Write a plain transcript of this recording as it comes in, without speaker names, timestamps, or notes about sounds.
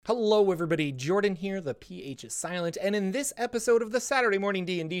Hello everybody, Jordan here, the PH is silent, and in this episode of the Saturday Morning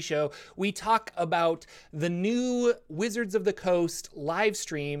D&D Show, we talk about the new Wizards of the Coast live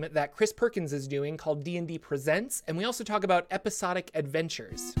stream that Chris Perkins is doing called D&D Presents, and we also talk about episodic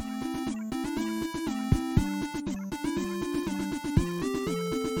adventures.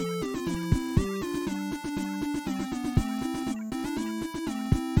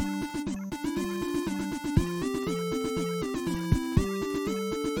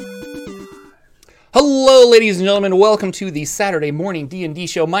 Hello, ladies and gentlemen. Welcome to the Saturday Morning D&D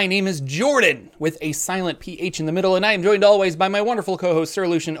Show. My name is Jordan, with a silent PH in the middle, and I am joined always by my wonderful co-host, Sir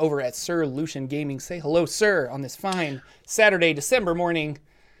Lucian, over at Sir Lucian Gaming. Say hello, sir, on this fine Saturday, December morning.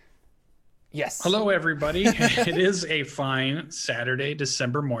 Yes. Hello, everybody. It is a fine Saturday,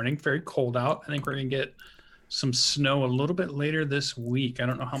 December morning. Very cold out. I think we're going to get some snow a little bit later this week. I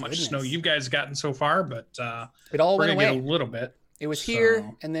don't know how much snow you guys gotten so far, but it all went away. Get a little bit. It was here,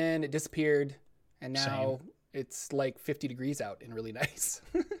 and then it disappeared. And now it's like 50 degrees out and really nice.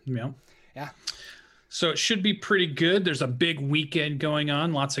 Yeah. So it should be pretty good. There's a big weekend going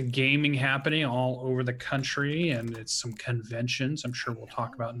on. Lots of gaming happening all over the country. And it's some conventions I'm sure we'll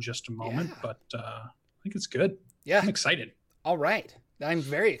talk about in just a moment. But I think it's good. Yeah. I'm excited. All right. I'm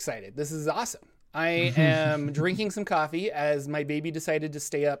very excited. This is awesome. I am drinking some coffee as my baby decided to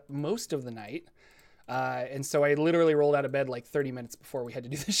stay up most of the night. And so I literally rolled out of bed like 30 minutes before we had to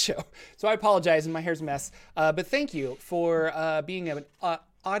do this show. So I apologize, and my hair's a mess. But thank you for being an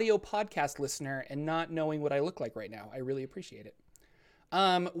audio podcast listener and not knowing what I look like right now. I really appreciate it.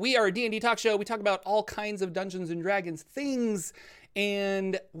 We are a D&D talk show. We talk about all kinds of Dungeons and Dragons things.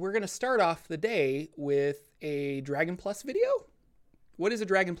 And we're going to start off the day with a Dragon Plus video. What is a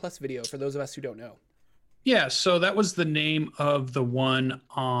Dragon Plus video for those of us who don't know? Yeah, so that was the name of the one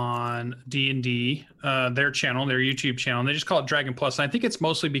on D&D, their channel, their YouTube channel. And they just call it Dragon Plus. And I think it's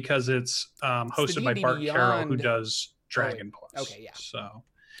mostly because it's hosted by Bart Carroll, who does Dragon Plus. Okay, yeah. So,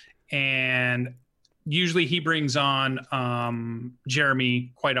 and usually he brings on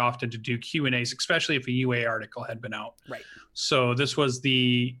Jeremy quite often to do Q&As, especially if a UA article had been out. Right. So this was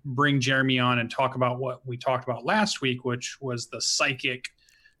the bring Jeremy on and talk about what we talked about last week, which was the psychic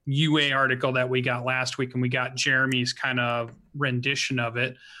UA article that we got last week, and we got Jeremy's kind of rendition of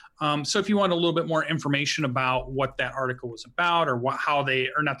it. So if you want a little bit more information about what that article was about, or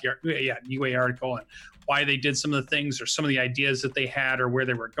UA article, and why they did some of the things, or some of the ideas that they had, or where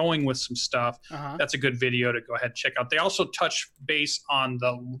they were going with some stuff, that's a good video to go ahead and check out. They also touch base on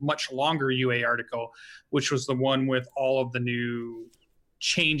the much longer UA article, which was the one with all of the new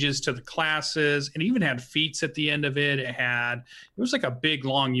changes to the classes, and even had feats at the end of it. It was like a big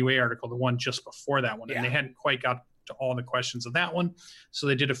long UA article, the one just before that one, and they hadn't quite got to all the questions of that one, so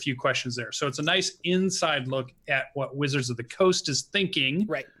they did a few questions there. So it's a nice inside look at what Wizards of the Coast is thinking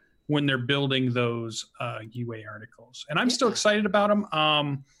when they're building those UA articles, and I'm still excited about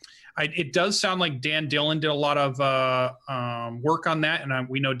them. It does sound like Dan Dillon did a lot of work on that. And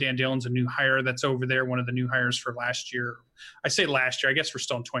we know Dan Dillon's a new hire that's over there, one of the new hires for last year. I say last year, I guess we're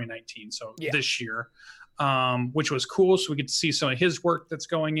still in 2019. So this year, which was cool. So we get to see some of his work that's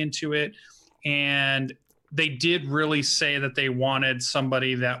going into it. And they did really say that they wanted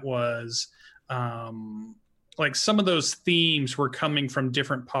somebody that was like, some of those themes were coming from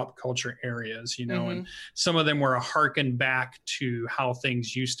different pop culture areas, and some of them were a harken back to how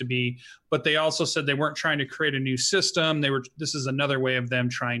things used to be. But they also said they weren't trying to create a new system. This is another way of them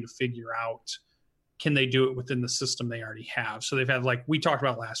trying to figure out, can they do it within the system they already have? So they've had, like we talked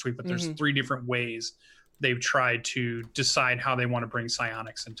about last week, but there's 3 different ways they've tried to decide how they want to bring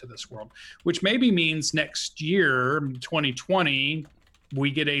psionics into this world, which maybe means next year, 2020, we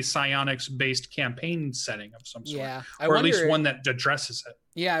get a psionics-based campaign setting of some sort. Yeah. Or at least one that addresses it.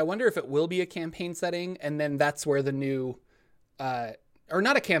 Yeah, I wonder if it will be a campaign setting, and then that's where the new... or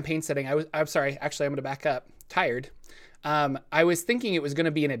not a campaign setting. I'm sorry. Actually, I'm going to back up. Tired. I was thinking it was going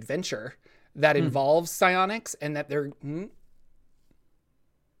to be an adventure that involves psionics, and that they're...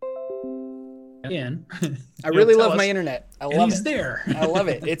 I really love my internet. I love it. He's there. I love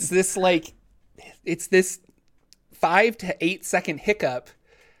it. It's this 5 to 8 second hiccup,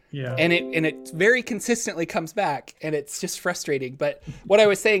 and it very consistently comes back, and it's just frustrating. But what I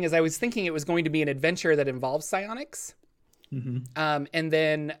was saying is, I was thinking it was going to be an adventure that involves psionics, and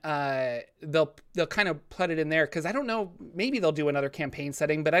then they'll kind of put it in there, because I don't know, maybe they'll do another campaign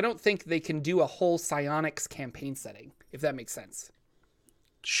setting, but I don't think they can do a whole psionics campaign setting, if that makes sense.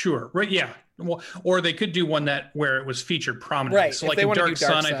 Sure. Right. Yeah. Well, or they could do one where it was featured prominently. Right. So like in Dark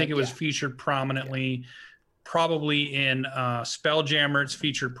Sun, I think it was featured prominently. probably in Spelljammer, it's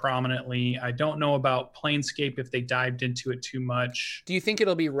featured prominently. I don't know about Planescape if they dived into it too much. Do you think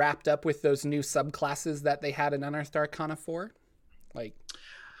it'll be wrapped up with those new subclasses that they had in Unearthed Arcana 4? Like,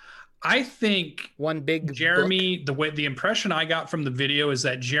 I think one big Jeremy, the impression I got from the video is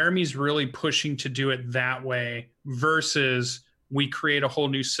that Jeremy's really pushing to do it that way versus we create a whole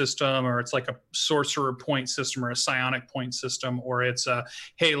new system, or it's like a sorcerer point system or a psionic point system, or it's a,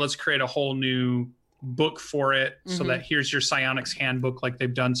 hey, let's create a whole new book for it so that here's your psionics handbook like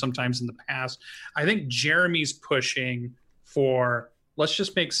they've done sometimes in the past. I think Jeremy's pushing for, let's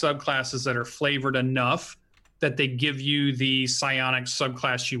just make subclasses that are flavored enough that they give you the psionic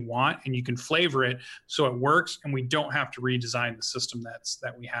subclass you want, and you can flavor it so it works, and we don't have to redesign the system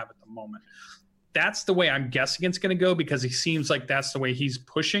that we have at the moment. That's the way I'm guessing it's going to go, because he seems like that's the way he's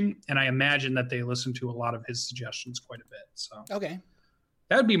pushing, and I imagine that they listen to a lot of his suggestions quite a bit. So Okay.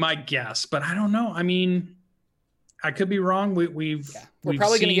 That would be my guess, but I don't know. I mean, I could be wrong. We're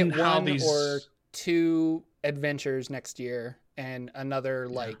probably going to get one or two adventures next year, and another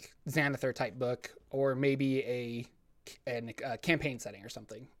like Xanathar type book, or maybe a campaign setting or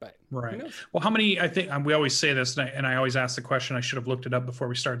something. But right. Well, how many? I think we always say this, and I always ask the question. I should have looked it up before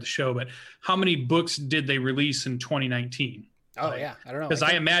we started the show. But how many books did they release in 2019? Oh, yeah. I don't know. Because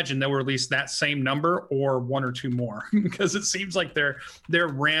I imagine they'll release that same number or one or two more, because it seems like they're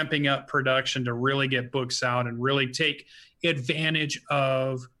ramping up production to really get books out and really take advantage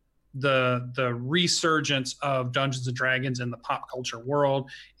of the resurgence of Dungeons and Dragons in the pop culture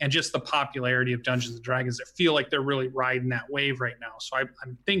world, and just the popularity of Dungeons and Dragons. I feel like they're really riding that wave right now. So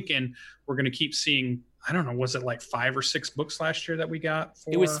I'm thinking we're going to keep seeing, I don't know, was it like 5 or 6 books last year that we got?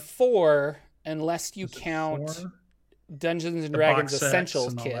 It was 4, unless you count Dungeons and Dragons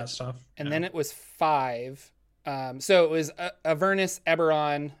Essentials kit, and then it was 5. So it was Avernus,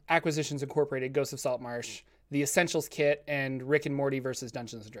 Eberron, Acquisitions Incorporated, Ghosts of Saltmarsh, the Essentials kit, and Rick and Morty versus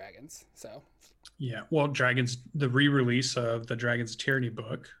Dungeons and Dragons. So yeah, well, the re-release of the Dragons of Tyranny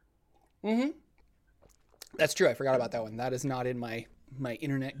book. That's true. I forgot about that one. That is not in my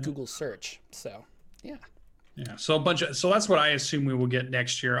internet Google search. So yeah. So that's what I assume we will get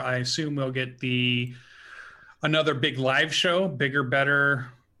next year. I assume we'll get another big live show, bigger, better,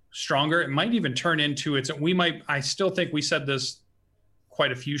 stronger. It might even turn into I still think we said this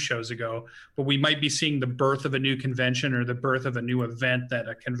quite a few shows ago, but we might be seeing the birth of a new convention, or the birth of a new event that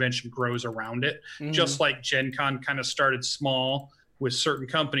a convention grows around it. Just like Gen Con kind of started small with certain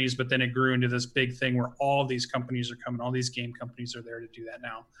companies, but then it grew into this big thing where all these companies are coming, all these game companies are there to do that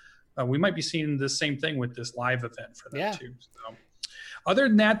now. We might be seeing the same thing with this live event for that too. So, other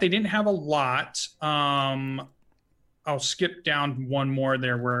than that, they didn't have a lot. I'll skip down one more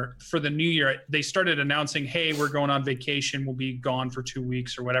there, where for the new year, they started announcing, hey, we're going on vacation. We'll be gone for 2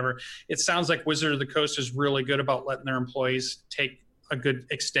 weeks or whatever. It sounds like Wizard of the Coast is really good about letting their employees take a good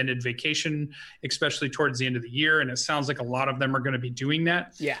extended vacation, especially towards the end of the year. And it sounds like a lot of them are going to be doing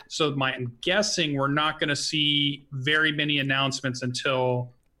that. Yeah. So I'm guessing we're not going to see very many announcements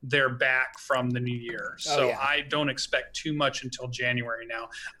until they're back from the new year. So I don't expect too much until January now.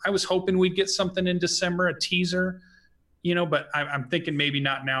 I was hoping we'd get something in December, a teaser, but I'm thinking maybe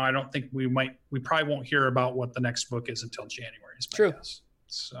not now. I don't think we probably won't hear about what the next book is until January. Is my guess.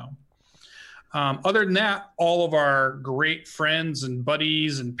 So other than that, all of our great friends and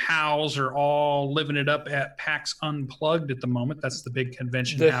buddies and pals are all living it up at PAX Unplugged at the moment. That's the big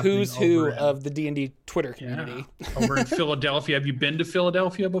convention. The who's who of the D&D Twitter community. Over in Philadelphia. Have you been to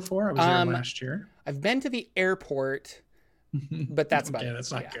Philadelphia before? I was there last year. I've been to the airport, but that's about it.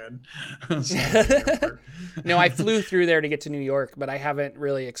 That's not good. No, I flew through there to get to New York, but I haven't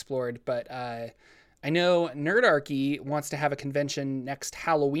really explored. But I know Nerdarchy wants to have a convention next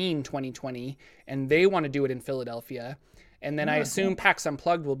Halloween 2020, and they want to do it in Philadelphia. And then I assume PAX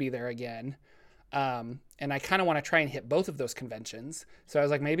Unplugged will be there again. And I kind of want to try and hit both of those conventions. So I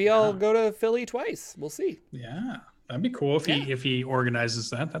was like, maybe I'll go to Philly twice. We'll see. Yeah. That'd be cool if he organizes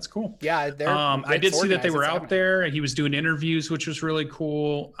that. That's cool. Yeah, I did see that they were out there. He was doing interviews, which was really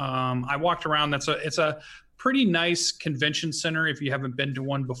cool. I walked around. It's a pretty nice convention center if you haven't been to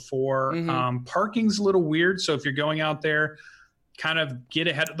one before. Parking's a little weird, so if you're going out there, kind of get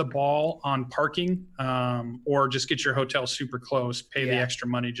ahead of the ball on parking, or just get your hotel super close. Pay the extra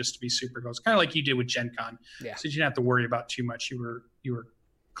money just to be super close, kind of like you did with Gen Con. Yeah. So you didn't have to worry about too much. You were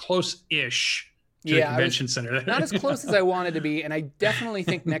close-ish. To the convention center. Not as close as I wanted to be, and I definitely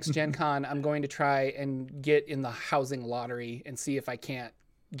think next Gen Con I'm going to try and get in the housing lottery and see if I can't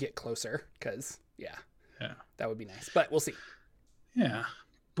get closer, because that would be nice. But we'll see. Yeah,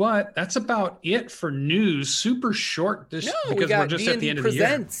 but that's about it for news. Super short because we're just at the end of the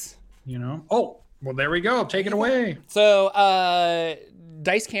year. Well, there we go. Take it away. So,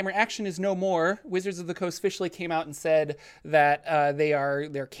 Dice Camera Action is no more. Wizards of the Coast officially came out and said that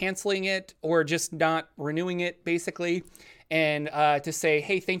they're canceling it or just not renewing it, basically. And to say,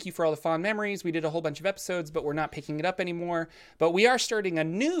 hey, thank you for all the fond memories. We did a whole bunch of episodes, but we're not picking it up anymore. But we are starting a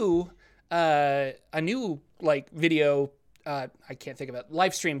new like video. I can't think of it.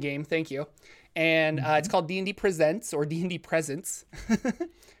 Live stream game. Thank you. And it's called D&D Presents or D&D Presents.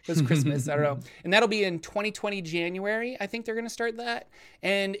 It was Christmas. I don't know. And that'll be in 2020 January. I think they're going to start that.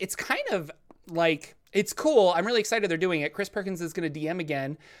 And it's kind of like, it's cool. I'm really excited they're doing it. Chris Perkins is going to DM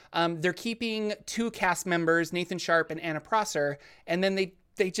again. They're keeping 2 cast members, Nathan Sharp and Anna Prosser. And then they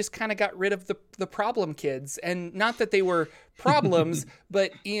just kind of got rid of the problem kids. And not that they were problems,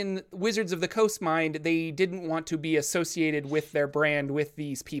 but in Wizards of the Coast mind, they didn't want to be associated with their brand with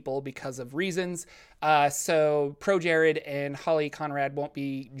these people because of reasons. So Pro Jared and Holly Conrad won't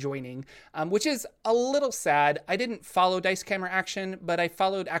be joining, which is a little sad. I didn't follow Dice Camera Action, but I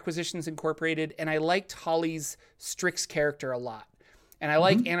followed Acquisitions Incorporated, and I liked Holly's Strix character a lot. And I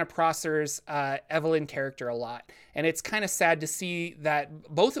like Anna Prosser's Evelyn character a lot. And it's kind of sad to see that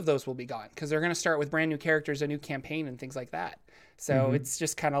both of those will be gone because they're going to start with brand new characters, a new campaign, and things like that. So it's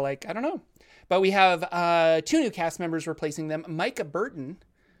just kind of like, I don't know. But we have 2 new cast members replacing them. Micah Burton,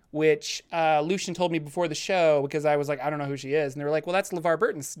 which Lucian told me before the show because I was like, I don't know who she is. And they were like, well, that's LeVar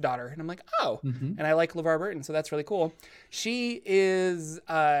Burton's daughter. And I'm like, oh. And I like LeVar Burton, so that's really cool. She is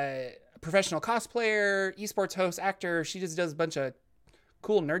a professional cosplayer, esports host, actor. She just does a bunch of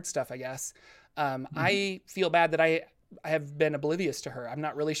cool nerd stuff, I guess. I feel bad that I have been oblivious to her. I'm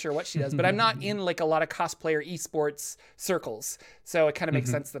not really sure what she does, but I'm not in like a lot of cosplayer esports circles. So it kind of makes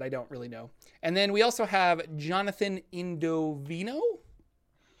sense that I don't really know. And then we also have Jonathan Indovino.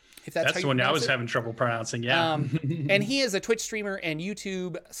 If that's the one I was having trouble pronouncing. Yeah. And he is a Twitch streamer and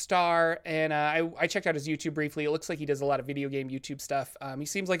YouTube star. And I checked out his YouTube briefly. It looks like he does a lot of video game YouTube stuff. He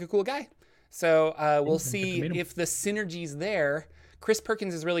seems like a cool guy. So we'll see if the synergy's there. Chris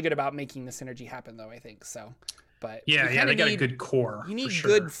Perkins is really good about making the synergy happen, though, I think. So, but yeah, they got a good core. You need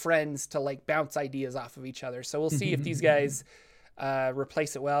good friends to like bounce ideas off of each other. So we'll see if these guys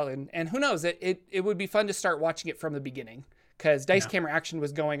replace it well. And who knows? It would be fun to start watching it from the beginning because Dice Camera Action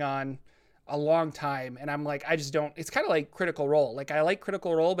was going on a long time, and I'm like, I just don't. It's kind of like Critical Role. Like I like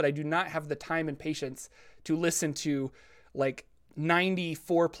Critical Role, but I do not have the time and patience to listen to like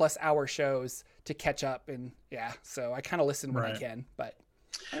 94+ hour shows to catch up. And so I kind of listen when I can, but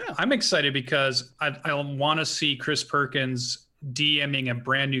I don't know. I'm excited because I want to see Chris Perkins DMing a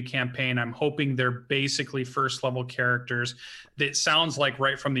brand new campaign. I'm hoping they're basically first level characters. It sounds like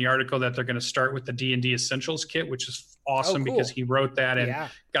right from the article that they're going to start with the D&D Essentials kit, which is awesome because he wrote that and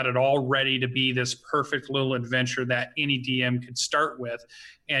got it all ready to be this perfect little adventure that any DM could start with.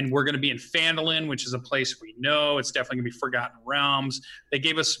 And we're going to be in Phandalin, which is a place we know. It's definitely going to be Forgotten Realms. They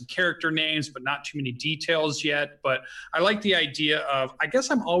gave us some character names, but not too many details yet. But I like the idea of, I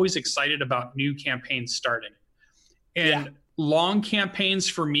guess I'm always excited about new campaigns starting. And long campaigns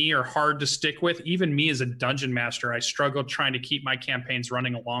for me are hard to stick with. Even me as a dungeon master, I struggle trying to keep my campaigns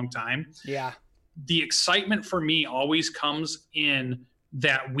running a long time. Yeah. The excitement for me always comes in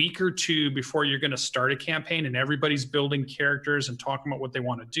that week or two before you're going to start a campaign and everybody's building characters and talking about what they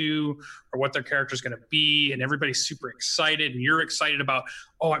want to do or what their character is going to be. And everybody's super excited and you're excited about,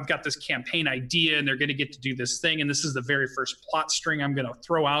 oh, I've got this campaign idea and they're going to get to do this thing. And this is the very first plot string I'm going to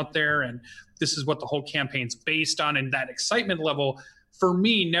throw out there. And this is what the whole campaign's based on. And that excitement level for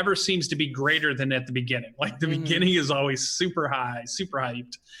me never seems to be greater than at the beginning. Like the beginning is always super high, super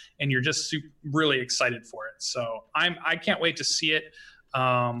hyped, and you're just really excited for it. So I can't wait to see it.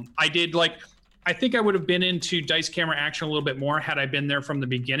 I think I would have been into Dice Camera Action a little bit more had I been there from the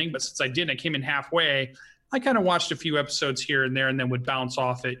beginning, but since I didn't, I came in halfway. I kind of watched a few episodes here and there and then would bounce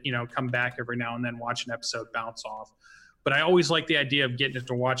off it, come back every now and then, watch an episode, bounce off. But I always like the idea of getting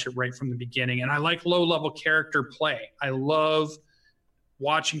to watch it right from the beginning. And I like low-level character play. I love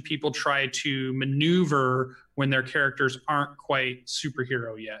watching people try to maneuver when their characters aren't quite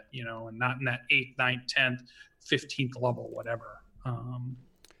superhero yet, and not in that 8th, 9th, 10th, 15th level, whatever. And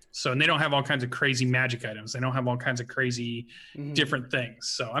they don't have all kinds of crazy magic items. They don't have all kinds of crazy different things.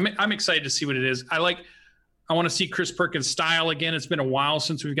 So I'm excited to see what it is. I want to see Chris Perkins' style again. It's been a while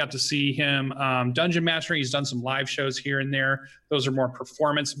since we've got to see him dungeon mastering. He's done some live shows here and there. Those are more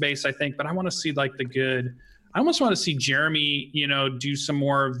performance based, I think. But I want to see I almost want to see Jeremy, do some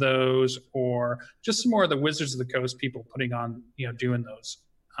more of those, or just some more of the Wizards of the Coast people putting on, doing those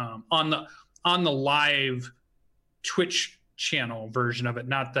on the live Twitch channel version of it,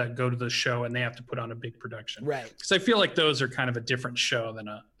 not the go to the show and they have to put on a big production. Right. Because I feel like those are kind of a different show than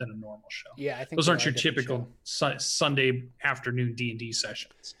a normal show. Yeah, I think those aren't your typical Sunday afternoon D&D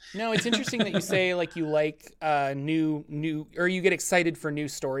sessions. No, it's interesting that you say like you like new or you get excited for new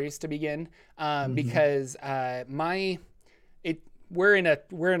stories to begin, because we're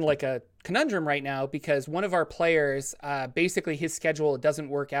in like a conundrum right now because one of our players, basically his schedule doesn't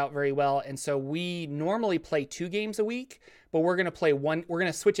work out very well. And so we normally play 2 games a week, but we're going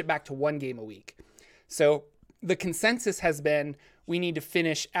to switch it back to 1 game a week. So the consensus has been we need to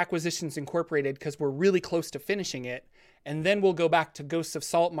finish Acquisitions Incorporated because we're really close to finishing it. And then we'll go back to Ghosts of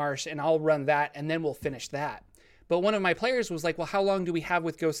Saltmarsh and I'll run that and then we'll finish that. But one of my players was like, well, how long do we have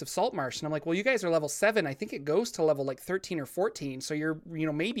with Ghosts of Saltmarsh? And I'm like, well, you guys are level 7. I think it goes to level like 13 or 14. So you're,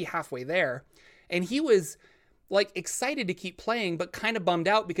 maybe halfway there. And he was like excited to keep playing, but kind of bummed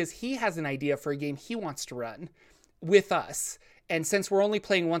out because he has an idea for a game he wants to run with us. And since we're only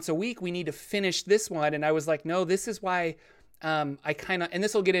playing once a week, we need to finish this one. And I was like, no, this is why I kind of, and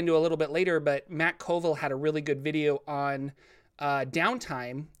this will get into a little bit later, but Matt Colville had a really good video on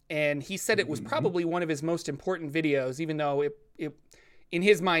downtime. And he said it was probably one of his most important videos, even though it in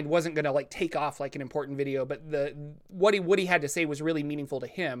his mind wasn't going to like take off like an important video. But what he had to say was really meaningful to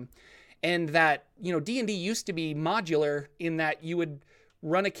him. And that, D&D used to be modular in that you would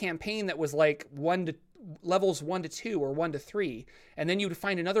run a campaign that was like levels 1 to 2 or 1 to 3. And then you would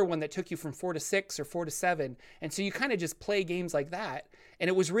find another one that took you from 4 to 6 or 4 to 7. And so you kind of just play games like that. And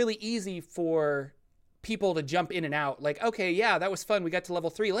it was really easy for people to jump in and out, like, okay, yeah, that was fun, we got to level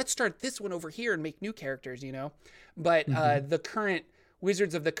 3, let's start this one over here and make new characters, but the current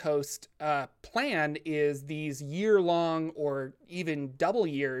Wizards of the Coast plan is these year-long or even double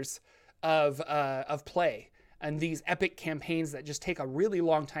years of play and these epic campaigns that just take a really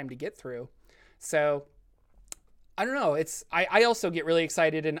long time to get through. So I don't know. I also get really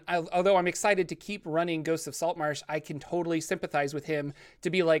excited, and although I'm excited to keep running Ghosts of Saltmarsh, I can totally sympathize with him to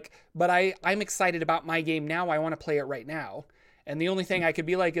be like, but I'm excited about my game now. I want to play it right now. And the only thing I could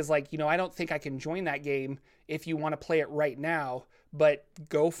be like is like, I don't think I can join that game if you want to play it right now, but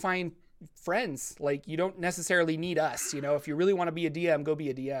go find friends. Like, you don't necessarily need us. If you really want to be a DM, go be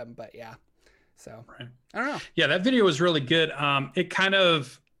a DM. But yeah, so right. I don't know. Yeah, that video was really good.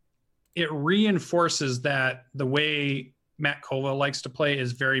 It reinforces that the way Matt Colville likes to play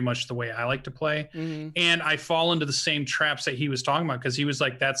is very much the way I like to play. Mm-hmm. And I fall into the same traps that he was talking about, because he was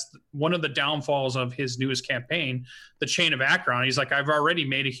like, that's one of the downfalls of his newest campaign, the Chain of Acheron. He's like, I've already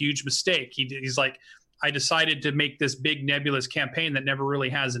made a huge mistake. He's like, I decided to make this big nebulous campaign that never really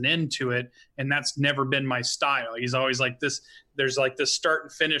has an end to it. And that's never been my style. He's always like this, there's like this start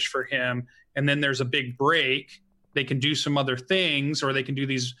and finish for him. And then there's a big break. They can do some other things, or they can do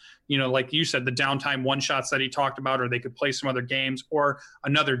these, like you said, the downtime one-shots that he talked about, or they could play some other games, or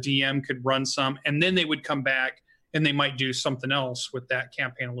another DM could run some, and then they would come back and they might do something else with that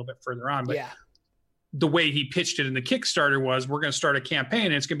campaign a little bit further on. But the way he pitched it in the Kickstarter was, we're going to start a campaign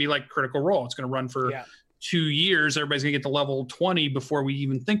and it's going to be like Critical Role. It's going to run for 2 years. Everybody's going to get to level 20 before we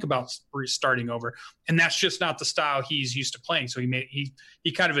even think about restarting over. And that's just not the style he's used to playing. So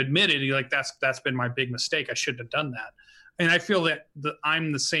he kind of admitted, that's been my big mistake. I shouldn't have done that. And I feel that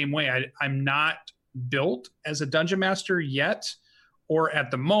I'm the same way. I'm not built as a dungeon master yet, or at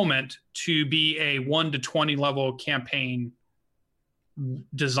the moment, to be a 1 to 20 level campaign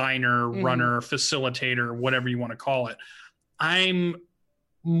designer, runner, facilitator, whatever you want to call it. I'm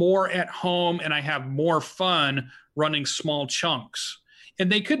more at home and I have more fun running small chunks.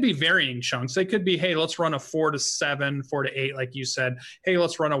 And they could be varying chunks. They could be, hey, let's run a 4 to 7, 4 to 8, like you said. Hey,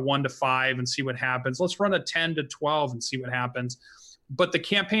 let's run a 1 to 5 and see what happens. Let's run a 10 to 12 and see what happens. But the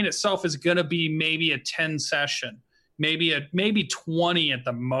campaign itself is going to be maybe a 10 session, maybe 20 at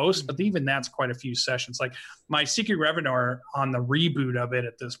the most. But even that's quite a few sessions. Like my Secret Revenant on the reboot of it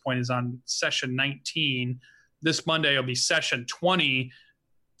at this point is on session 19. This Monday will be session 20.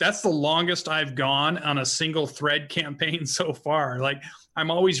 That's the longest I've gone on a single thread campaign so far. Like,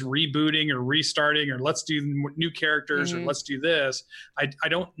 I'm always rebooting or restarting, or let's do new characters, or let's do this. I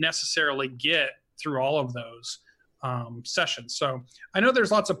don't necessarily get through all of those sessions. So I know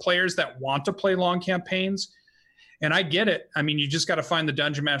there's lots of players that want to play long campaigns, and I get it. I mean, you just got to find the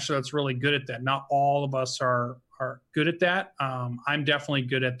dungeon master that's really good at that. Not all of us are good at that. I'm definitely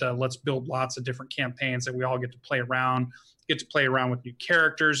good at let's build lots of different campaigns that we all get to play around with new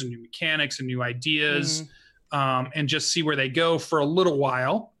characters and new mechanics and new ideas, and just see where they go for a little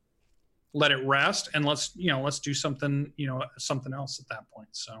while, let it rest, and let's do something else at that point.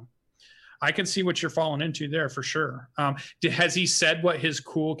 So I can see what you're falling into there for sure. Has he said what his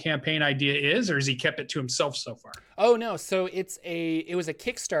cool campaign idea is, or has he kept it to himself so far? Oh no, so it was a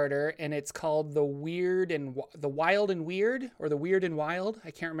Kickstarter, and it's called the Wild and Weird, or the Weird and Wild.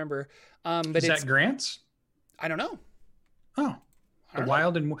 I can't remember. But is that grants? I don't know. Oh, the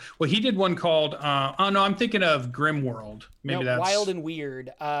Wild and well, he did one called. Oh no, I'm thinking of Grim World. Maybe that's Wild and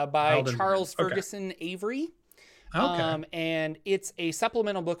Weird by Charles Ferguson Avery. Okay. And it's a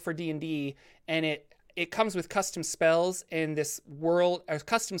supplemental book for D&D, and it comes with custom spells and this world,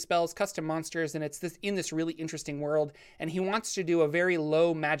 custom spells, custom monsters, and it's in this really interesting world. And he wants to do a very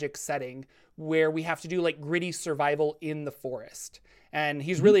low magic setting where we have to do like gritty survival in the forest. And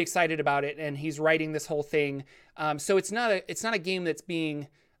he's really excited about it, and he's writing this whole thing. So it's not a game that's being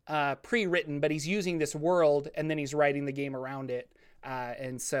pre-written, but he's using this world, and then he's writing the game around it.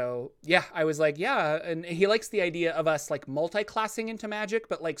 And so, yeah, I was like, yeah. And he likes the idea of us like multi-classing into magic,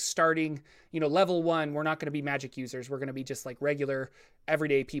 but like starting, level 1, we're not going to be magic users. We're going to be just like regular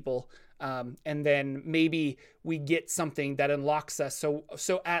everyday people. And then maybe we get something that unlocks us.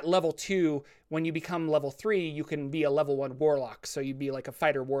 So at level 2, when you become level 3, you can be a level 1 warlock. So you'd be like a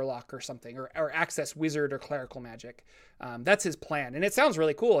fighter warlock or something, or access wizard or clerical magic. That's his plan, and it sounds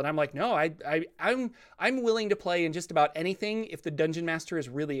really cool. And I'm like, no, I'm willing to play in just about anything if the dungeon master is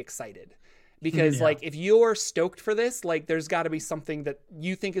really excited, because like if you're stoked for this, like there's got to be something that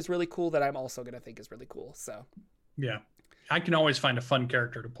you think is really cool that I'm also gonna think is really cool. So yeah, I can always find a fun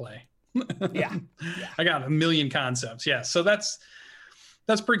character to play. yeah. I got a million concepts. Yeah, so that's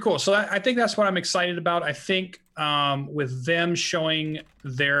pretty cool. So I think that's what I'm excited about. I think with them showing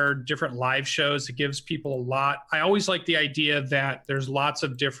their different live shows, it gives people a lot. I always like the idea that there's lots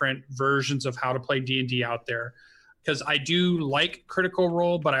of different versions of how to play D&D out there, because I do like Critical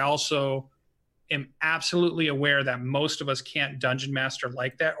Role, but I also am absolutely aware that most of us can't dungeon master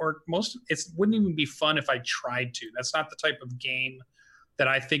like that, or it wouldn't even be fun if I tried to. That's not the type of game that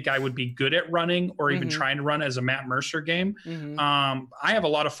I think I would be good at running, or even trying to run as a Matt Mercer game. I have a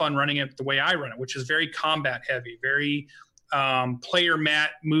lot of fun running it the way I run it, which is very combat heavy, very player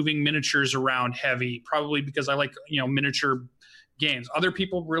mat moving miniatures around heavy, probably because I like, miniature games. Other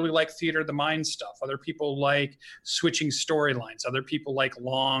people really like theater of the mind stuff. Other people like switching storylines. Other people like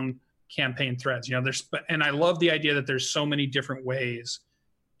long campaign threads. And I love the idea that there's so many different ways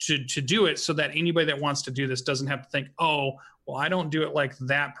to do it, so that anybody that wants to do this doesn't have to think, oh, well, I don't do it like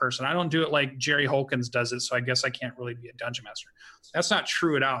that person. I don't do it like Jerry Holkins does it, so I guess I can't really be a dungeon master. That's not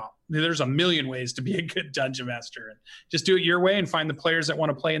true at all. There's a million ways to be a good dungeon master, and just do it your way and find the players that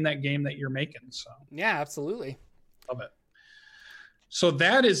want to play in that game that you're making. So yeah, absolutely. Love it. So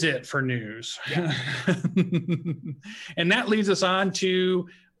that is it for news. Yeah. And that leads us on to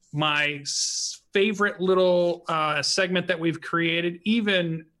my favorite little segment that we've created.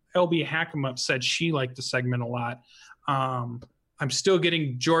 Even LB Hackemup said she liked the segment a lot. I'm still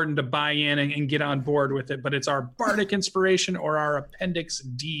getting Jordan to buy in and get on board with it, but it's our Bardic Inspiration, or our Appendix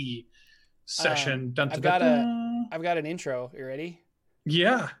D session. I've got an intro. You ready?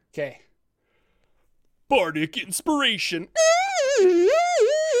 Yeah. Okay. Bardic Inspiration.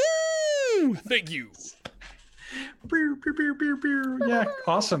 Thank you. Yeah,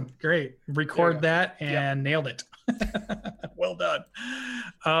 awesome. Great. Record that and nailed it. Well done.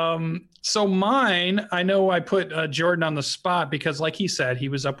 So mine, I know I put Jordan on the spot because, like he said, he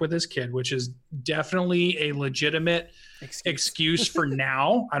was up with his kid, which is definitely a legitimate excuse for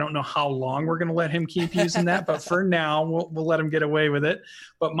now. I don't know how long we're going to let him keep using that, but for now, we'll let him get away with it.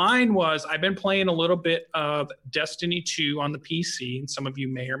 But mine was, I've been playing a little bit of Destiny 2 on the PC, and some of you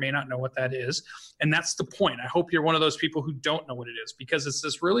may or may not know what that is. And that's the point. I hope you're one of those people who don't know what it is, because it's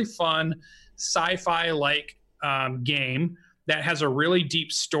this really fun sci-fi-like game that has a really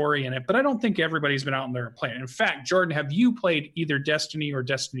deep story in it, but I don't think everybody's been out in there and playing it. In fact, Jordan, have you played either Destiny or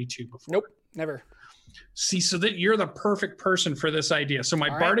Destiny 2 before? Nope, never. See, so that you're the perfect person for this idea. So my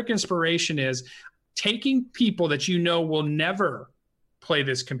Bardic Inspiration is taking people that will never play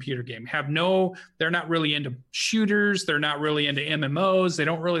this computer game, they're not really into shooters, they're not really into MMOs, they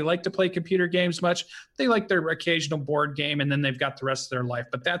don't really like to play computer games much. They like their occasional board game, and then they've got the rest of their life,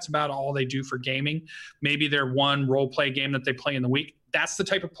 but that's about all they do for gaming. Maybe their one role play game that they play in the week. That's the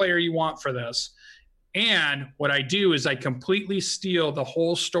type of player you want for this. And what I do is I completely steal the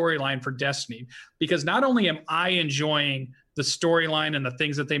whole storyline for Destiny, because not only am I enjoying the storyline and the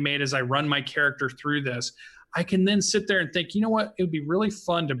things that they made as I run my character through this, I can then sit there and think, you know what? It would be really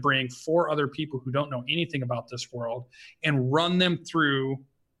fun to bring 4 other people who don't know anything about this world and run them through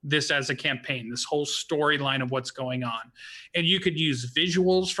this as a campaign, this whole storyline of what's going on. And you could use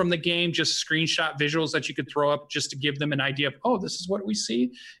visuals from the game, just screenshot visuals that you could throw up just to give them an idea of, oh, this is what we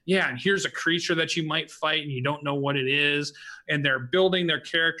see. Yeah, and here's a creature that you might fight and you don't know what it is. And they're building their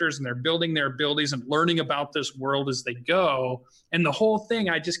characters and they're building their abilities and learning about this world as they go. And the whole thing,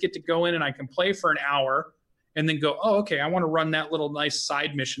 I just get to go in and I can play for an hour and then go, oh, okay, I want to run that little nice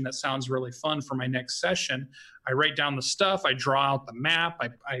side mission that sounds really fun for my next session. I write down the stuff, I draw out the map,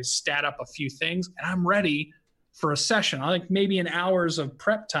 I stat up a few things, and I'm ready for a session. I like maybe an hour's of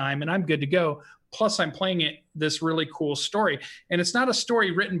prep time, and I'm good to go. Plus, I'm playing this really cool story. And it's not a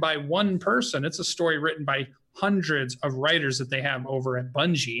story written by one person. It's a story written by hundreds of writers that they have over at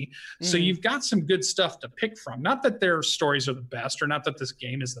Bungie. Mm-hmm. So you've got some good stuff to pick from. Not that their stories are the best or not that this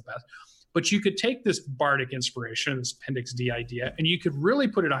game is the best, but you could take this bardic inspiration, this Appendix D idea, and you could really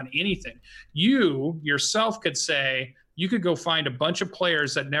put it on anything. You yourself could say, you could go find a bunch of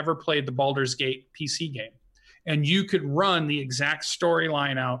players that never played the Baldur's Gate PC game, and you could run the exact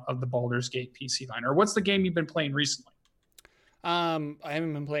storyline out of the Baldur's Gate PC line. Or what's the game you've been playing recently? I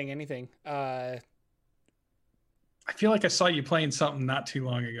haven't been playing anything. I feel like I saw you playing something not too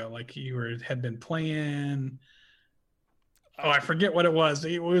long ago, like you had been playing... Oh, I forget what it was.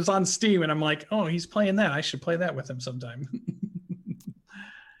 It was on Steam, and I'm like, oh, he's playing that. I should play that with him sometime.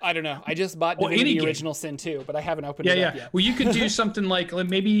 I don't know. I just bought the Original Sin 2, but I haven't opened it up yet. Well, you could do something like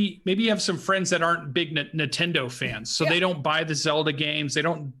maybe you have some friends that aren't big Nintendo fans, so they don't buy the Zelda games.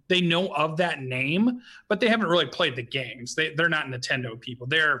 They know of that name, but they haven't really played the games. They're not Nintendo people.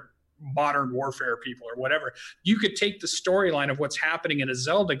 They're modern warfare people or whatever. You could take the storyline of what's happening in a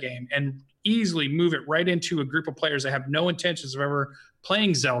Zelda game and easily move it right into a group of players that have no intentions of ever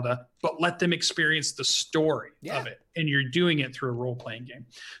playing Zelda, but let them experience the story of it. And you're doing it through a role-playing game.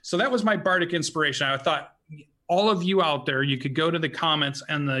 So that was my bardic inspiration. I thought all of you out there, you could go to the comments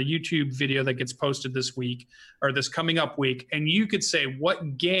and the YouTube video that gets posted this week or this coming up week, and you could say,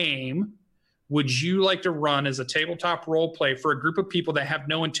 what game would you like to run as a tabletop role play for a group of people that have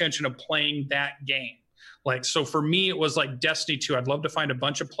no intention of playing that game? Like, so for me, it was like Destiny 2. I'd love to find a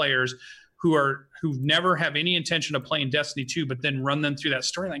bunch of players who never have any intention of playing Destiny 2, but then run them through that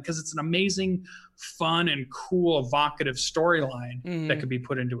storyline because it's an amazing, fun, and cool, evocative storyline that could be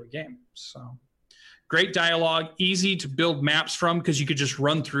put into a game. So great dialogue, easy to build maps from because you could just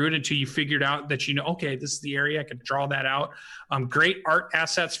run through it until you figured out that, okay, this is the area, I could draw that out. Great art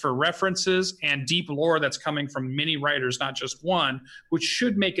assets for references and deep lore that's coming from many writers, not just one, which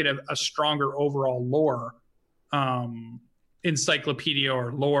should make it a stronger overall lore encyclopedia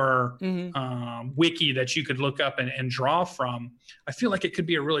or lore wiki that you could look up and draw from. I feel like it could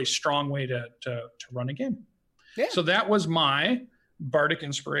be a really strong way to run a game. Yeah. So that was my bardic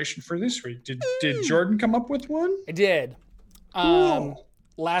inspiration for this week. Did Jordan come up with one? I did. Cool.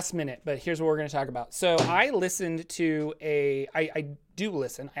 Last minute, but here's what we're going to talk about. So I listened to I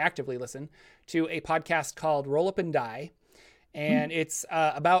actively listen to a podcast called Roll Up and Die. And it's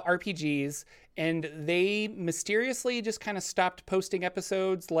about RPGs, and they mysteriously just kind of stopped posting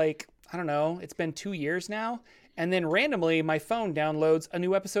episodes like, I don't know, it's been 2 years now. And then randomly my phone downloads a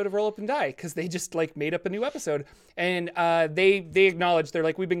new episode of Roll Up and Die because they just like made up a new episode. And they acknowledged, they're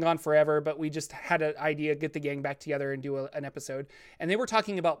like, we've been gone forever, but we just had an idea, get the gang back together and do an episode. And they were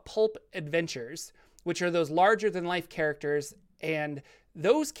talking about pulp adventures, which are those larger than life characters. And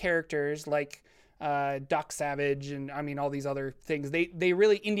those characters like Doc Savage and I mean all these other things, they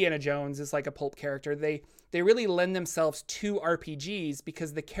really, Indiana Jones is like a pulp character. They really lend themselves to RPGs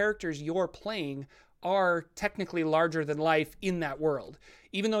because the characters you're playing are technically larger than life in that world.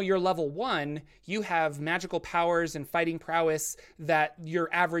 Even though you're level 1, you have magical powers and fighting prowess that your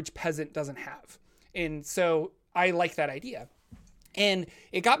average peasant doesn't have. And so I like that idea. And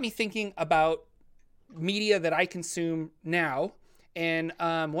it got me thinking about media that I consume now. And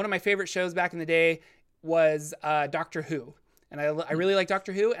one of my favorite shows back in the day was Doctor Who. And I really like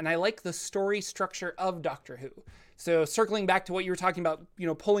Doctor Who, and I like the story structure of Doctor Who. So circling back to what you were talking about,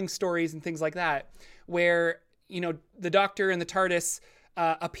 pulling stories and things like that, where, the Doctor and the TARDIS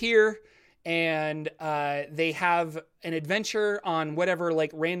appear and they have an adventure on whatever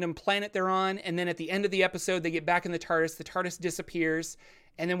like random planet they're on. And then at the end of the episode, they get back in the TARDIS disappears.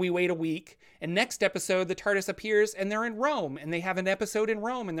 And then we wait a week, and next episode, the TARDIS appears, and they're in Rome, and they have an episode in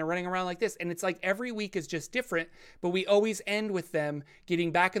Rome, and they're running around like this. And it's like every week is just different, but we always end with them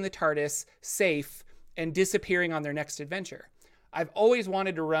getting back in the TARDIS, safe, and disappearing on their next adventure. I've always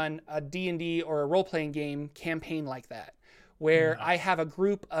wanted to run a D&D or a role-playing game campaign like that, where I have a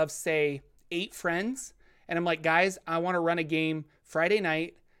group of, say, 8 friends, and I'm like, guys, I want to run a game Friday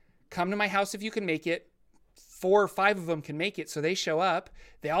night. Come to my house if you can make it. 4 or 5 of them can make it. So they show up,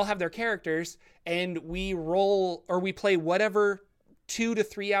 they all have their characters, and we roll or we play whatever 2 to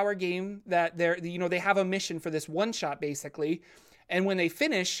 3 hour game that they have a mission for this one shot basically. And when they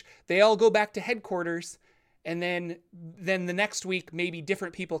finish, they all go back to headquarters. And then the next week, maybe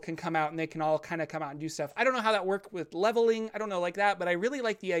different people can come out and they can all kind of come out and do stuff. I don't know how that worked with leveling. I don't know like that, but I really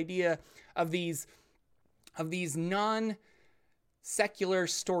like the idea of these non-secular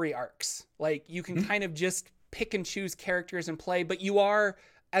story arcs. Like you can kind of just pick and choose characters and play, but you are,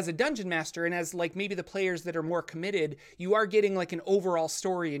 as a dungeon master and as like maybe the players that are more committed, you are getting like an overall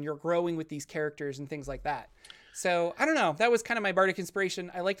story and you're growing with these characters and things like that. So I don't know. That was kind of my Bardic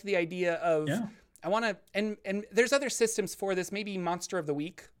inspiration. I liked the idea of, I want to, and there's other systems for this, maybe Monster of the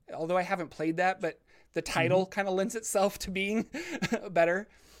Week, although I haven't played that, but the title kind of lends itself to being better.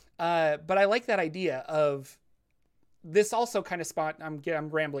 But I like that idea of this also kind of spawned, I'm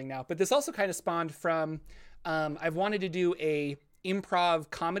rambling now, but this also kind of spawned from, I've wanted to do a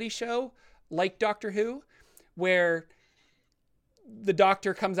improv comedy show like Doctor Who, where the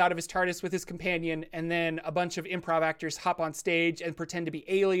Doctor comes out of his TARDIS with his companion, and then a bunch of improv actors hop on stage and pretend to be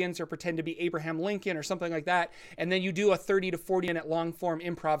aliens or pretend to be Abraham Lincoln or something like that. And then you do a 30 to 40 minute long form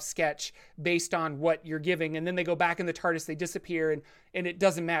improv sketch based on what you're giving. And then they go back in the TARDIS, they disappear, and it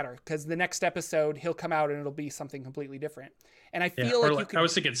doesn't matter because the next episode he'll come out and it'll be something completely different. And I feel like you could, I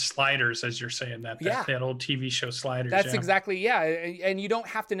was thinking Sliders, as you're saying that old TV show Sliders. That's exactly, and you don't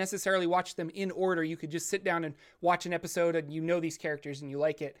have to necessarily watch them in order. You could just sit down and watch an episode and you know these characters and you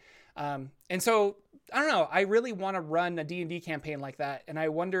like it. And so, I don't know, I really want to run a D&D campaign like that, and I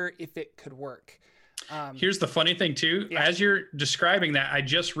wonder if it could work. Here's the funny thing too. As you're describing that, I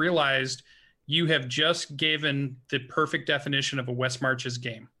just realized you have just given the perfect definition of a West Marches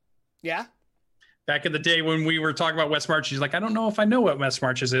game. Yeah? Back in the day when we were talking about West Marches, like, I don't know if I know what West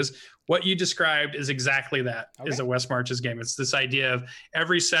Marches is. What you described is exactly that. Is a West Marches game. It's this idea of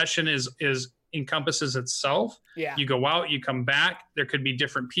every session is encompasses itself. Yeah. You go out, you come back. There could be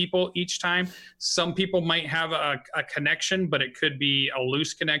different people each time. Some people might have a connection, but it could be a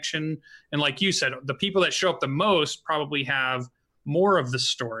loose connection. And like you said, the people that show up the most probably have more of the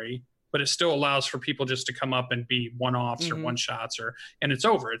story, but it still allows for people just to come up and be one-offs or one-shots, and it's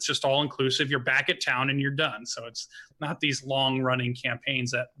over. It's just all inclusive. You're back at town and you're done. So it's not these long-running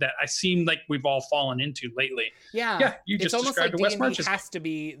campaigns that I seem like we've all fallen into lately. Yeah. You just it's almost described like the West D&D Marches. has to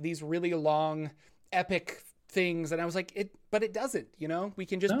be these really long, epic things. And I was like, but it doesn't, we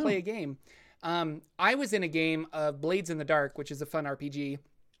can just play a game. I was in a game of Blades in the Dark, which is a fun RPG.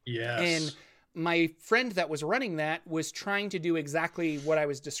 Yes. And my friend that was running that was trying to do exactly what I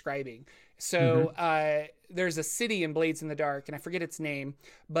was describing. So there's a city in Blades in the Dark, and I forget its name,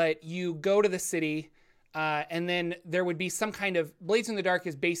 but you go to the city, and then there would be some kind of... Blades in the Dark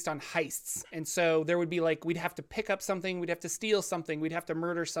is based on heists. And so there would be like, we'd have to pick up something, we'd have to steal something, we'd have to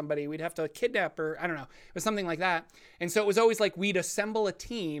murder somebody, we'd have to kidnap her, I don't know. It was something like that. And so it was always like we'd assemble a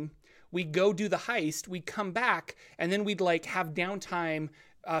team, we'd go do the heist, we'd come back, and then we'd like have downtime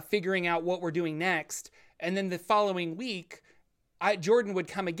figuring out what we're doing next. And then the following week, Jordan would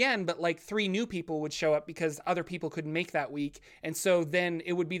come again, but like 3 new people would show up because other people couldn't make that week. And so then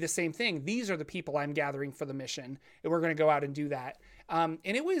it would be the same thing. These are the people I'm gathering for the mission, and we're going to go out and do that. And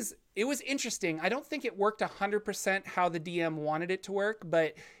it was interesting. I don't think it worked 100% how the DM wanted it to work,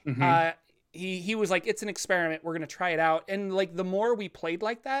 but he was like, it's an experiment. We're going to try it out. And like the more we played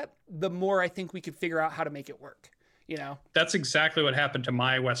like that, the more I think we could figure out how to make it work. That's exactly what happened to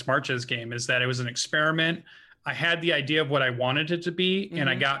my West Marches game, is that it was an experiment. I had the idea of what I wanted it to be, and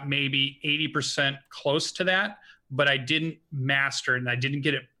I got maybe 80% close to that, but I didn't master it and I didn't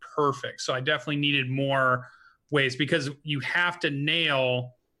get it perfect. So I definitely needed more ways, because you have to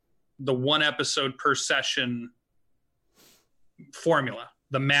nail the 1 episode per session formula,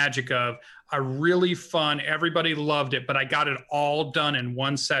 the magic of a really fun, everybody loved it, but I got it all done in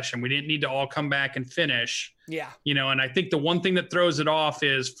 1 session. We didn't need to all come back and finish. Yeah. And I think the one thing that throws it off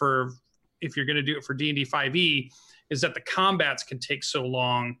is if you're going to do it for D&D 5e, is that the combats can take so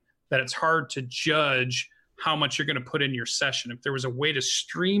long that it's hard to judge how much you're going to put in your session. If there was a way to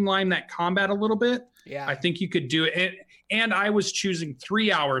streamline that combat a little bit, I think you could do it. And I was choosing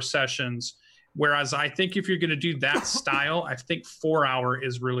 3-hour sessions, whereas I think if you're going to do that style, I think 4-hour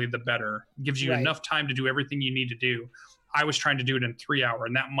is really the better. It gives you enough time to do everything you need to do. I was trying to do it in 3-hour,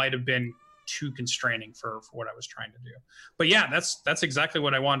 and that might have been too constraining for what I was trying to do. But yeah, that's exactly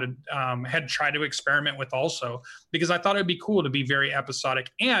what I wanted. Had tried to experiment with also, because I thought it'd be cool to be very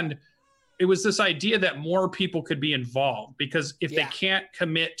episodic. And it was this idea that more people could be involved, because if they can't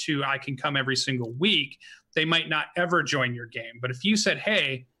commit to, I can come every single week, they might not ever join your game. But if you said,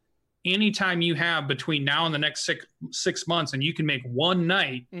 hey, anytime you have between now and the next six months, and you can make one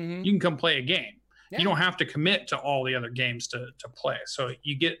night, Mm-hmm. you can come play a game. Yeah. You don't have to commit to all the other games to play. So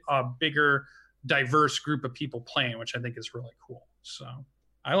you get a bigger, diverse group of people playing, which I think is really cool. So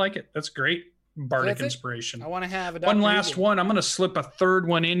I like it. That's great. Bardic inspiration. I want to have a one last one. I'm going to slip a third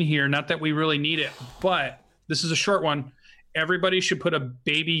one in here. Not that we really need it, but this is a short one. Everybody should put a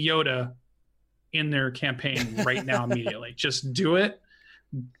Baby Yoda in their campaign right now, immediately. Just do it.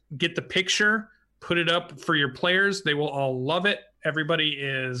 Get the picture, put it up for your players. They will all love it. Everybody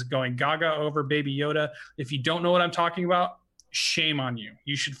is going gaga over Baby Yoda. If you don't know what I'm talking about, shame on you.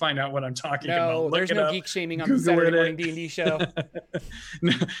 You should find out what I'm talking about. No, there's no geek shaming on the Saturday morning D&D show.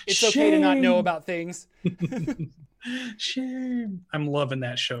 No, it's okay to not know about things. Shame. I'm loving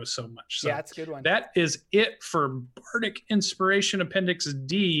that show so much. So yeah, it's a good one. That is it for Bardic Inspiration Appendix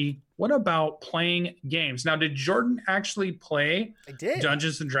D. What about playing games? Now, did Jordan actually play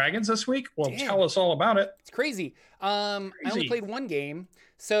Dungeons and Dragons this week? Well, tell us all about it. It's crazy. I only played one game.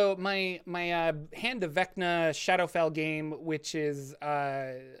 So my Hand of Vecna Shadowfell game, which is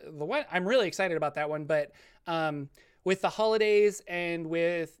the one I'm really excited about that one. But with the holidays and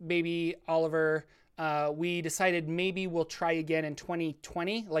with baby Oliver, we decided maybe we'll try again in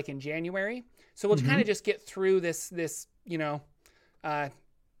 2020, like in January. So we'll kind of just get through this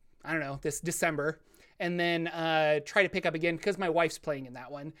I don't know, this December, and then try to pick up again because my wife's playing in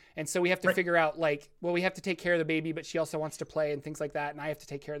that one. And so we have to figure out we have to take care of the baby, but she also wants to play and things like that. And I have to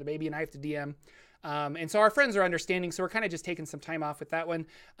take care of the baby and I have to DM. And so our friends are understanding. So we're kind of just taking some time off with that one.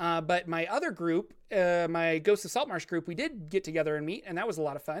 But my other group, my Ghosts of Saltmarsh group, we did get together and meet, and that was a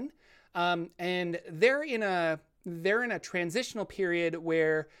lot of fun. And they're in a transitional period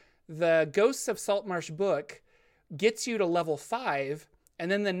where the Ghosts of Saltmarsh book gets you to level 5, and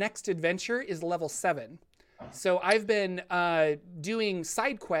then the next adventure is level 7. So I've been doing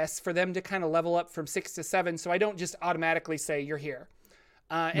side quests for them to kind of level up from 6 to 7, so I don't just automatically say you're here.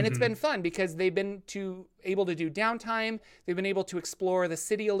 And it's been fun because they've been able to do downtime. They've been able to explore the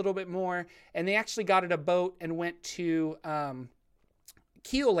city a little bit more, and they actually got at a boat and went to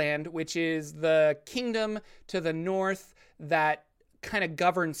Keoland, which is the kingdom to the north that kind of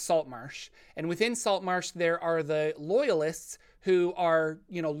governs Saltmarsh. And within Saltmarsh, there are the loyalists who are,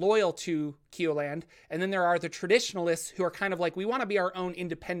 loyal to Keoland. And then there are the traditionalists who are kind of like, we want to be our own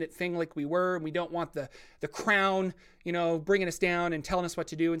independent thing like we were, and we don't want the crown, bringing us down and telling us what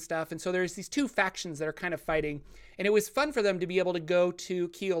to do and stuff. And so there's these two factions that are kind of fighting. And it was fun for them to be able to go to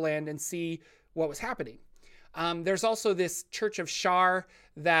Keoland and see what was happening. There's also this Church of Shar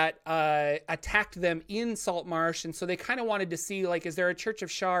that attacked them in Saltmarsh, and so they kind of wanted to see, is there a Church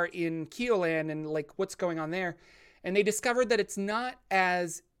of Shar in Keoland, and what's going on there? And they discovered that it's not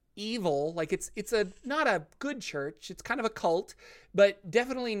as evil. It's not a good church. It's kind of a cult, but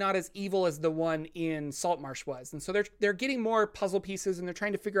definitely not as evil as the one in Saltmarsh was. And so they're getting more puzzle pieces, and they're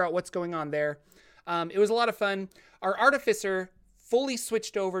trying to figure out what's going on there. It was a lot of fun. Our artificer fully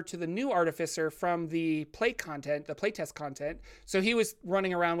switched over to the new artificer from the playtest content. So he was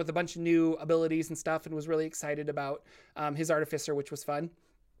running around with a bunch of new abilities and stuff, and was really excited about his artificer, which was fun.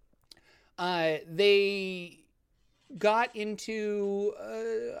 They got into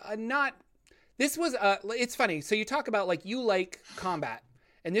it's funny. So you talk about you like combat,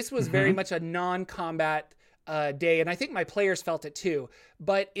 and this was very much a non-combat day, and I think my players felt it too,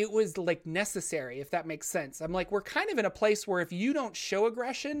 but it was necessary, if that makes sense. I'm we're kind of in a place where if you don't show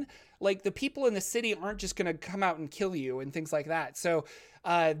aggression, the people in the city aren't just going to come out and kill you and things like that. So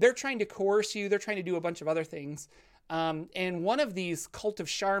they're trying to coerce you. They're trying to do a bunch of other things. And one of these Cult of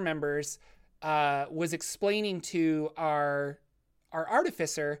Shar members was explaining to our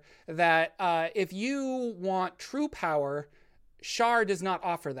artificer that if you want true power, Shar does not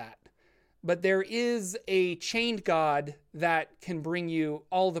offer that. But there is a chained god that can bring you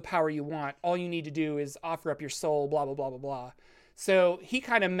all the power you want. All you need to do is offer up your soul, blah, blah, blah, blah, blah. So he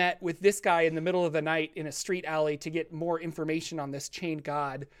kind of met with this guy in the middle of the night in a street alley to get more information on this chained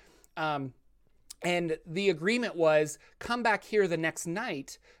god. And the agreement was, come back here the next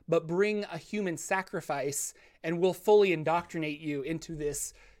night, but bring a human sacrifice, and we'll fully indoctrinate you into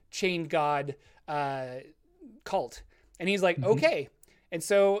this chained god cult. And he's like, okay. And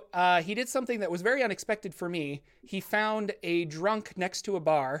so he did something that was very unexpected for me. He found a drunk next to a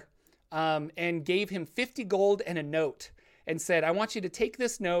bar and gave him 50 gold and a note and said, I want you to take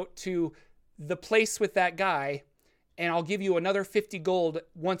this note to the place with that guy, and I'll give you another 50 gold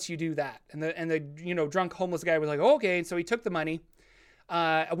once you do that. And the drunk homeless guy was like, oh, okay. And so he took the money.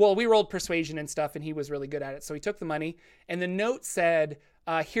 We rolled persuasion and stuff, and he was really good at it. So he took the money, and the note said,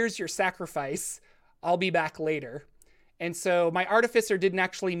 here's your sacrifice. I'll be back later. And so my artificer didn't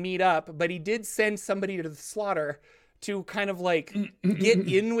actually meet up, but he did send somebody to the slaughter to kind of like get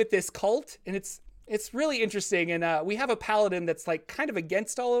in with this cult. And it's really interesting. And we have a paladin that's like kind of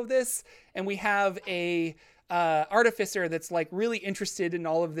against all of this. And we have a artificer that's like really interested in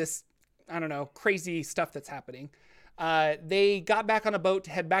all of this, I don't know, crazy stuff that's happening. They got back on a boat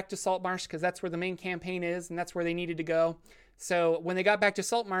to head back to Saltmarsh because that's where the main campaign is and that's where they needed to go. So when they got back to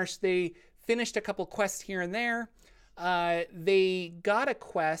Saltmarsh, they finished a couple quests here and there. They got a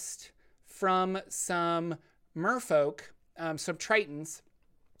quest from some merfolk, some Tritons,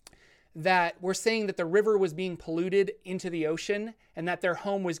 that were saying that the river was being polluted into the ocean and that their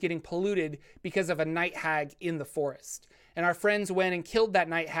home was getting polluted because of a night hag in the forest. And our friends went and killed that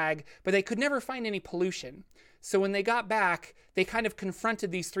night hag, but they could never find any pollution. So when they got back, they kind of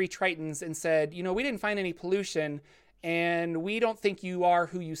confronted these 3 Tritons and said, you know, we didn't find any pollution and we don't think you are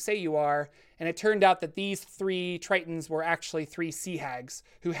who you say you are. And it turned out that these 3 Tritons were actually 3 sea hags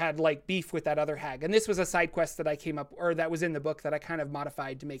who had like beef with that other hag. And this was a side quest that I came up, or that was in the book that I kind of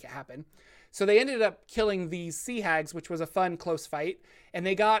modified to make it happen. So they ended up killing these sea hags, which was a fun, close fight. And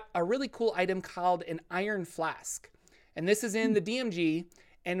they got a really cool item called an iron flask. And this is in the DMG,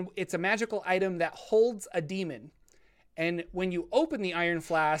 and it's a magical item that holds a demon. And when you open the iron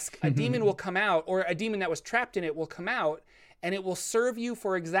flask, a demon will come out, or a demon that was trapped in it will come out, and it will serve you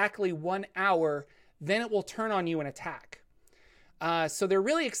for exactly 1 hour. Then it will turn on you and attack. So they're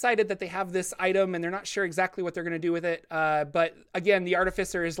really excited that they have this item, and they're not sure exactly what they're going to do with it. But again, the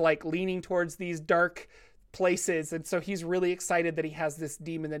artificer is like leaning towards these dark places, and so he's really excited that he has this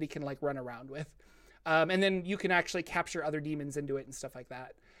demon that he can like run around with. And then you can actually capture other demons into it and stuff like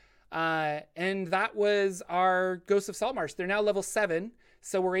that. And that was our Ghosts of Saltmarsh. They're now level 7,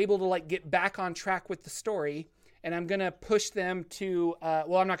 so we're able to like get back on track with the story. And I'm going to push them to,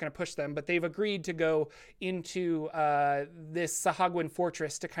 well, I'm not going to push them, but they've agreed to go into this Sahagwin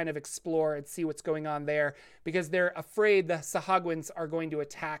fortress to kind of explore and see what's going on there, because they're afraid the Sahagwins are going to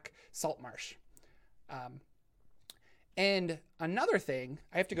attack Saltmarsh. And another thing,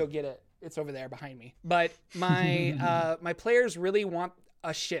 I have to go get it. It's over there behind me. But my my players really want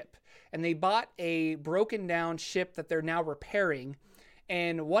a ship, and they bought a broken down ship that they're now repairing.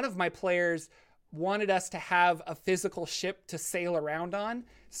 And one of my players wanted us to have a physical ship to sail around on.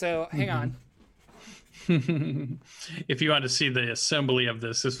 So hang on. If you want to see the assembly of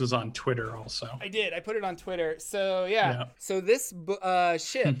this was on Twitter also. I did. I put it on Twitter. So yeah. So this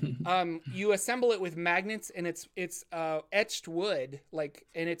ship, you assemble it with magnets, and it's etched wood, like,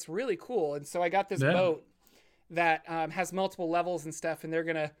 and it's really cool. And so I got this boat that has multiple levels and stuff,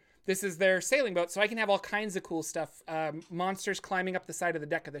 and this is their sailing boat, so I can have all kinds of cool stuff. Monsters climbing up the side of the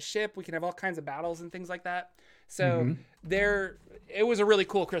deck of the ship. We can have all kinds of battles and things like that. So it was a really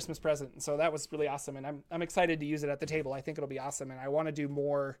cool Christmas present. So that was really awesome. And I'm excited to use it at the table. I think it'll be awesome. And I want to do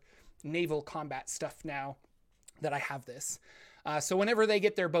more naval combat stuff now that I have this. So whenever they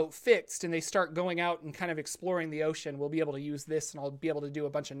get their boat fixed and they start going out and kind of exploring the ocean, we'll be able to use this, and I'll be able to do a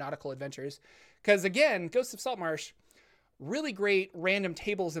bunch of nautical adventures. Because again, Ghosts of Saltmarsh, really great random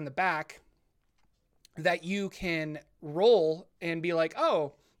tables in the back that you can roll and be like,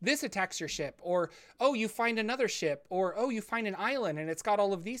 oh, this attacks your ship, or, oh, you find another ship, or, oh, you find an island and it's got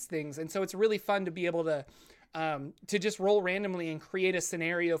all of these things. And so it's really fun to be able to just roll randomly and create a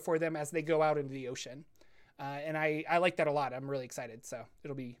scenario for them as they go out into the ocean. And I like that a lot. I'm really excited. So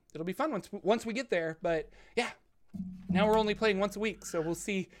it'll be fun once we get there. But yeah, now we're only playing once a week, so we'll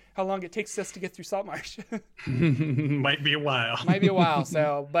see how long it takes us to get through Saltmarsh. Might be a while.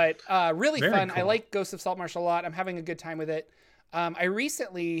 So, but really Very fun. cool. I like Ghosts of Saltmarsh a lot. I'm having a good time with it. I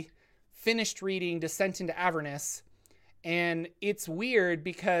recently finished reading Descent into Avernus, and it's weird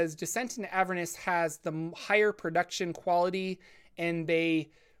because Descent into Avernus has the higher production quality, and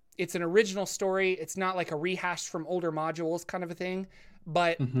it's an original story. It's not like a rehash from older modules kind of a thing,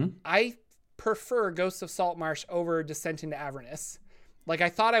 but I prefer Ghosts of Saltmarsh over Descent into Avernus. Like, I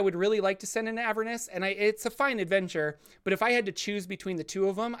thought I would really like Descent into Avernus, and it's a fine adventure, but if I had to choose between the two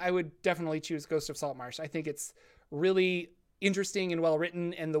of them, I would definitely choose Ghosts of Saltmarsh. I think it's really interesting and well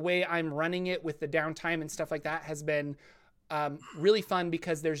written, and the way I'm running it with the downtime and stuff like that has been really fun,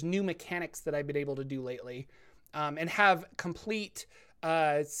 because there's new mechanics that I've been able to do lately, and have complete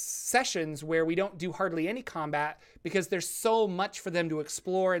sessions where we don't do hardly any combat, because there's so much for them to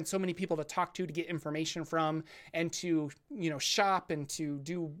explore and so many people to talk to get information from, and to, shop and to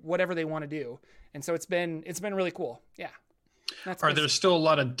do whatever they want to do. And so it's been really cool. Yeah. Are there still a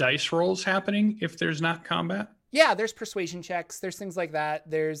lot of dice rolls happening if there's not combat? Yeah, there's persuasion checks. There's things like that.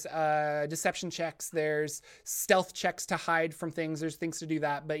 There's deception checks. There's stealth checks to hide from things. There's things to do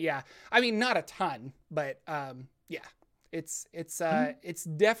that. But yeah, I mean, not a ton, but yeah. It's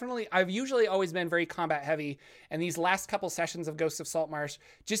definitely, I've usually always been very combat heavy, and these last couple sessions of Ghosts of Saltmarsh,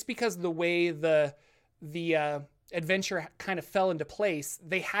 just because the way the adventure kind of fell into place,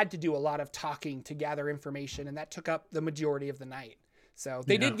 they had to do a lot of talking to gather information, and that took up the majority of the night. So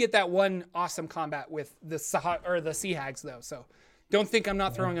they did get that one awesome combat with the Sea Hags, though. So don't think I'm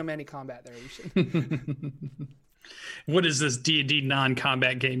not throwing them any combat there, Lucian. What is this D&D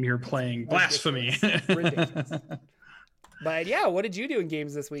non-combat game you're playing? Blasphemy. Ridiculous. But yeah, what did you do in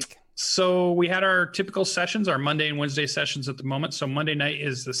games this week? So we had our typical sessions, our Monday and Wednesday sessions at the moment. So Monday night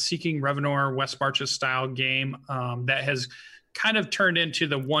is the Seeking Revenor West Marches style game that has kind of turned into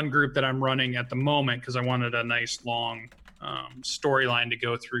the one group that I'm running at the moment because I wanted a nice long storyline to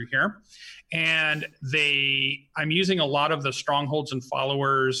go through here. And I'm using a lot of the Strongholds and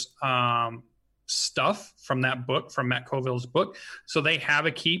Followers stuff from that book, from Matt Colville's book. So they have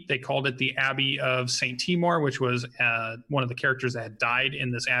a keep. They called it the Abbey of St. Timor, which was one of the characters that had died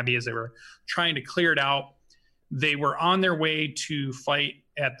in this abbey as they were trying to clear it out. They were on their way to fight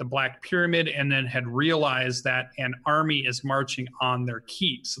at the Black Pyramid and then had realized that an army is marching on their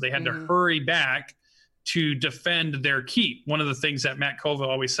keep. So they had to hurry back to defend their keep. One of the things that Matt Colville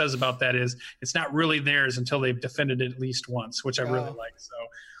always says about that is it's not really theirs until they've defended it at least once, which I really like.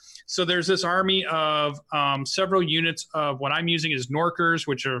 So there's this army of several units of what I'm using is Norkers,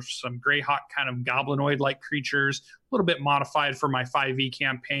 which are some Greyhawk kind of goblinoid-like creatures, a little bit modified for my 5e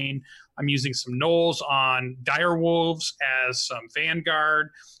campaign. I'm using some Gnolls on Direwolves as some Vanguard.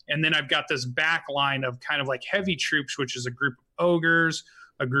 And then I've got this back line of kind of like heavy troops, which is a group of Ogres,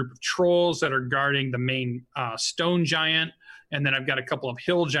 a group of Trolls that are guarding the main Stone Giant. And then I've got a couple of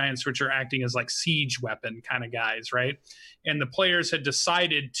hill giants, which are acting as like siege weapon kind of guys, right? And the players had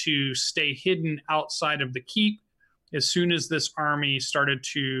decided to stay hidden outside of the keep. As soon as this army started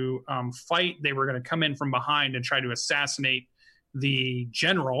to fight, they were going to come in from behind and try to assassinate the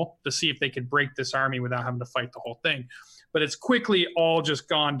general to see if they could break this army without having to fight the whole thing. But it's quickly all just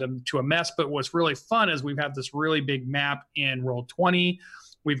gone to a mess. But what's really fun is we've had this really big map in Roll20.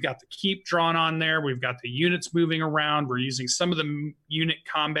 We've got the keep drawn on there. We've got the units moving around. We're using some of the unit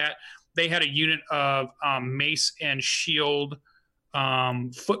combat. They had a unit of mace and shield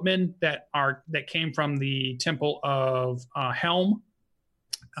footmen that came from the Temple of Helm,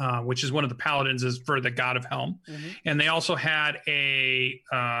 which is one of the paladins is for the god of Helm. And they also had a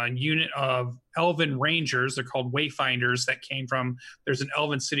unit of elven rangers. They're called Wayfinders that came from, there's an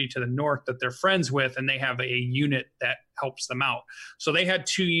elven city to the north that they're friends with, and they have a unit that helps them out. So they had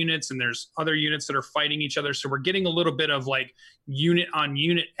 2 units, and there's other units that are fighting each other. So we're getting a little bit of like unit on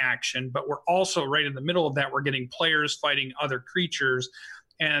unit action, but we're also right in the middle of that. We're getting players fighting other creatures,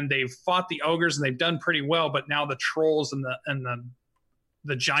 and they've fought the ogres and they've done pretty well. But now the trolls and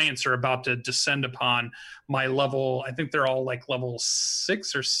the giants are about to descend upon my level. I think they're all like level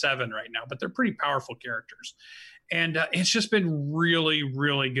 6 or 7 right now, but they're pretty powerful characters. And it's just been really,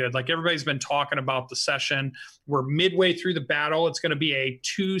 really good. Like everybody's been talking about the session. We're midway through the battle. It's going to be a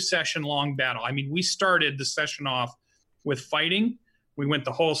 2-session long battle. I mean, we started the session off with fighting. We went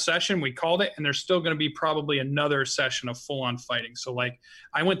the whole session, we called it, and there's still going to be probably another session of full on fighting. So like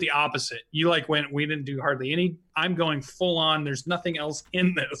I went the opposite. You like went, we didn't do hardly any. I'm going full on. There's nothing else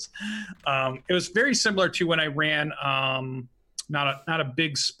in this. It was very similar to when I ran, not a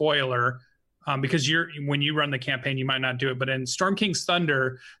big spoiler, because when you run the campaign, you might not do it. But in Storm King's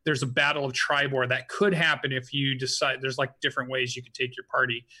Thunder, there's a battle of Tribor that could happen if you decide. There's like different ways you could take your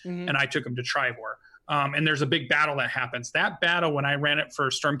party, and I took them to Tribor. And there's a big battle that happens. That battle, when I ran it for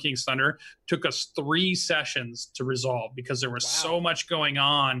Storm King's Thunder, took us 3 sessions to resolve because there was so much going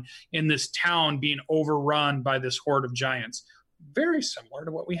on in this town being overrun by this horde of giants. Very similar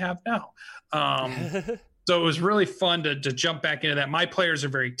to what we have now. So it was really fun to jump back into that. My players are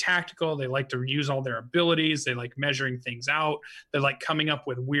very tactical. They like to use all their abilities. They like measuring things out. They like coming up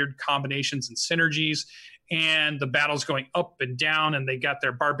with weird combinations and synergies. And the battle's going up and down. And they got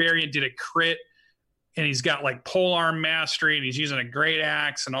their barbarian did a crit. And he's got like polearm mastery, and he's using a great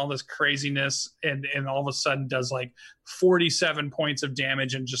axe and all this craziness. And all of a sudden does like 47 points of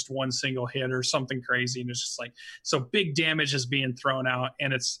damage in just one single hit or something crazy. And it's just like, so big damage is being thrown out,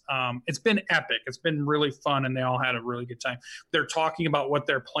 and it's been epic. It's been really fun, and they all had a really good time. They're talking about what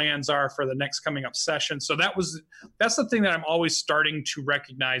their plans are for the next coming up session. So that's the thing that I'm always starting to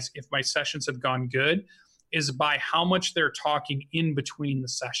recognize if my sessions have gone good is by how much they're talking in between the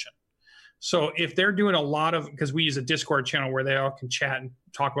session. So if they're doing a lot of, because we use a Discord channel where they all can chat and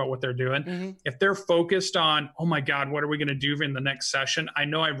talk about what they're doing. If they're focused on, oh my God, what are we going to do in the next session? I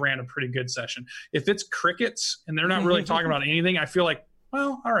know I ran a pretty good session. If it's crickets and they're not really talking about anything, I feel like,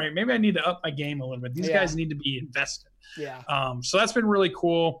 well, all right, maybe I need to up my game a little bit. These guys need to be invested. Yeah. So that's been really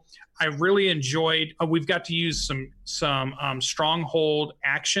cool. I really enjoyed. We've got to use some stronghold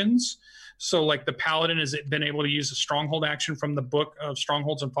actions. So like the paladin has been able to use a stronghold action from the book of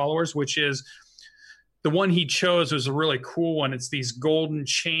Strongholds and Followers, which is the one he chose was a really cool one. It's these golden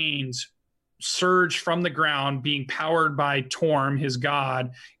chains surge from the ground, being powered by Torm, his god,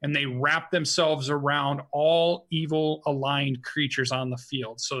 and they wrap themselves around all evil aligned creatures on the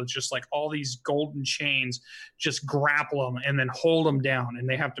field. So it's just like all these golden chains just grapple them and then hold them down, and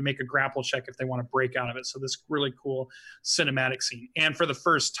they have to make a grapple check if they want to break out of it. So this really cool cinematic scene. And for the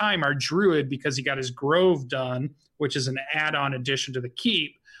first time, our druid, because he got his grove done, which is an add-on addition to the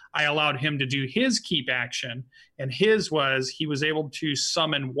keep, I allowed him to do his keep action, and his was he was able to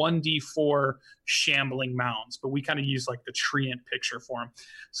summon 1d4 shambling mounds, but we kind of used like the treant picture for him.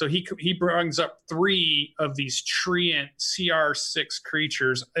 So he brings up 3 of these treant CR6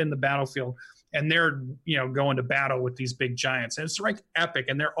 creatures in the battlefield, and they're going to battle with these big giants, and it's like epic,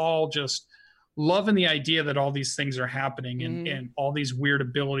 and they're all just loving the idea that all these things are happening and all these weird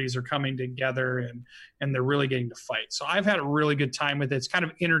abilities are coming together and they're really getting to fight. So I've had a really good time with it. It's kind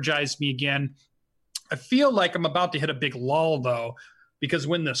of energized me again. I feel like I'm about to hit a big lull though, because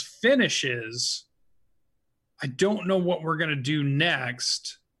when this finishes, I don't know what we're going to do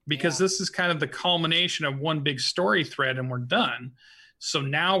next, because this is kind of the culmination of one big story thread and we're done. So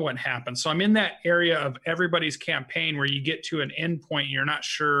now what happens? So I'm in that area of everybody's campaign where you get to an end point and you're not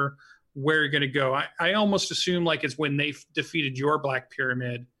sure where you're going to go. I almost assume like it's when they defeated your Black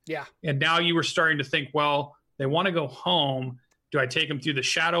Pyramid. Yeah. And now you were starting to think, well, they want to go home. Do I take them through the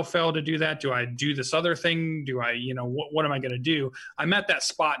Shadowfell to do that? Do I do this other thing? Do I, what am I going to do? I'm at that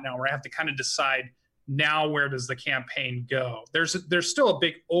spot now where I have to kind of decide now, where does the campaign go? There's still a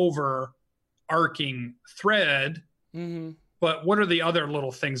big overarching thread, but what are the other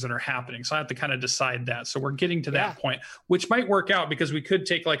little things that are happening? So I have to kind of decide that. So we're getting to that point, which might work out because we could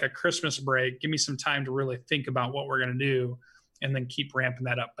take like a Christmas break, give me some time to really think about what we're going to do, and then keep ramping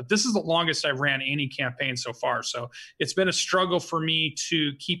that up. But this is the longest I've ran any campaign so far. So it's been a struggle for me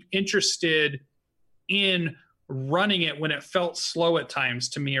to keep interested in running it when it felt slow at times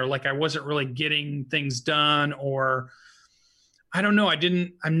to me, or like I wasn't really getting things done, or I don't know.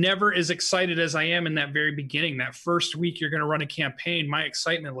 I'm never as excited as I am in that very beginning. That first week you're going to run a campaign, my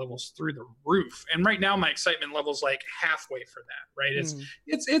excitement level's through the roof. And right now my excitement level's like halfway for that, right?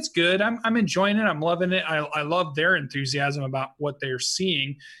 It's good. I'm enjoying it. I'm loving it. I love their enthusiasm about what they're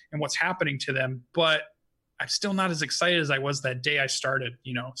seeing and what's happening to them, but I'm still not as excited as I was that day I started,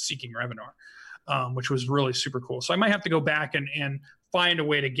 Seeking Revenor, which was really super cool. So I might have to go back and find a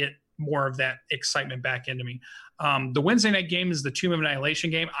way to get more of that excitement back into me. The Wednesday night game is the Tomb of Annihilation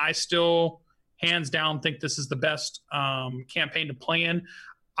game. I still, hands down, think this is the best campaign to play in.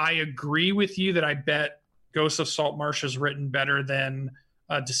 I agree with you that I bet Ghosts of Saltmarsh is written better than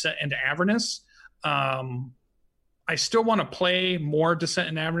Descent into Avernus. I still want to play more Descent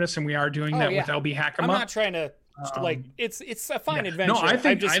into Avernus, and we are doing that with LB Hackemup. I'm not trying to it's a fine adventure. No, I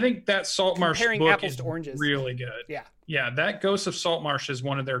think that Saltmarsh book is oranges. Really good. Yeah, that Ghosts of Saltmarsh is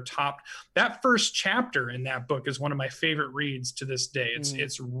one of their top. That first chapter in that book is one of my favorite reads to this day.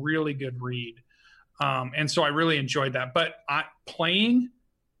 It's really good read, and so I really enjoyed that. But playing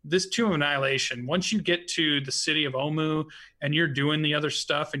this Tomb of Annihilation, once you get to the city of Omu and you're doing the other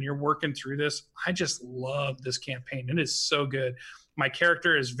stuff and you're working through this, I just love this campaign. It is so good. My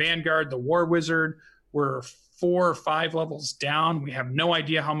character is Vanguard, the War Wizard. We're 4 or 5 levels down. We have no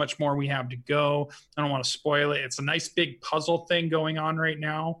idea how much more we have to go. I don't want to spoil it. It's a nice big puzzle thing going on right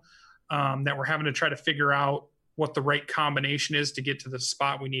now that we're having to try to figure out what the right combination is to get to the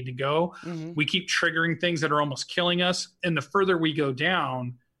spot we need to go. We keep triggering things that are almost killing us. And the further we go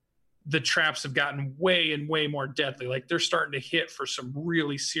down, the traps have gotten way and way more deadly. Like they're starting to hit for some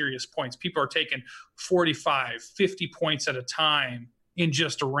really serious points. People are taking 45, 50 points at a time in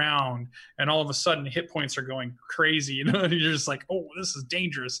just a round, and all of a sudden hit points are going crazy, and you're just like, oh, this is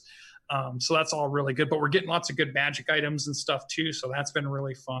dangerous. So that's all really good, but we're getting lots of good magic items and stuff too, so that's been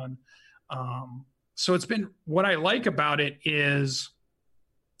really fun. So it's been, what I like about it is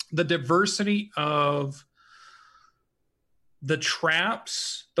the diversity of the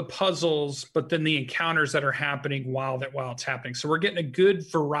traps, the puzzles, but then the encounters that are happening while it's happening. So we're getting a good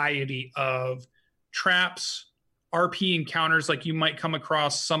variety of traps, RP encounters. Like you might come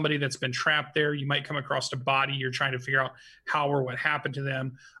across somebody that's been trapped there. You might come across a body. You're trying to figure out how or what happened to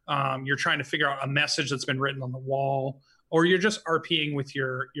them. You're trying to figure out a message that's been written on the wall, or you're just RPing with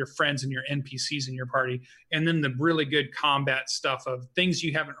your friends and your NPCs in your party. And then the really good combat stuff of things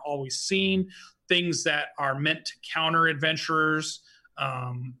you haven't always seen, things that are meant to counter adventurers.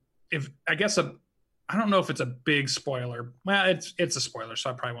 I don't know if it's a big spoiler. Well, it's a spoiler,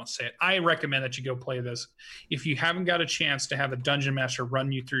 so I probably won't say it. I recommend that you go play this. If you haven't got a chance to have a dungeon master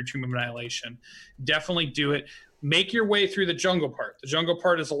run you through Tomb of Annihilation, definitely do it. Make your way through the jungle part. The jungle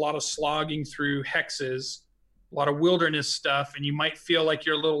part is a lot of slogging through hexes, a lot of wilderness stuff, and you might feel like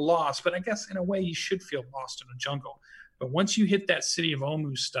you're a little lost, but I guess in a way you should feel lost in a jungle. But once you hit that City of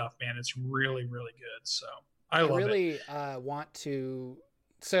Omu stuff, man, it's really, really good. So I love really want to.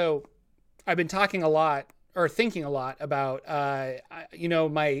 So I've been talking a lot or thinking a lot about,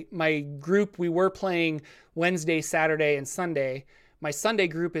 my group. We were playing Wednesday, Saturday, and Sunday. My Sunday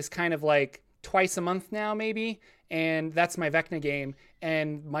group is kind of like twice a month now, maybe. And that's my Vecna game.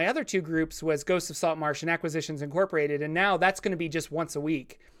 And my other two groups was Ghosts of Saltmarsh and Acquisitions Incorporated. And now that's going to be just once a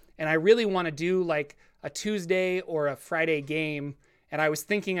week. And I really want to do like a Tuesday or a Friday game. And I was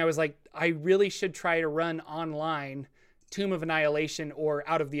thinking, I was like, I really should try to run online Tomb of Annihilation or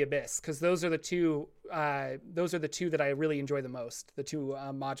Out of the Abyss, because those are the two that I really enjoy the most. The two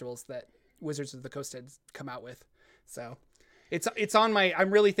modules that Wizards of the Coast had come out with. So it's on my. I'm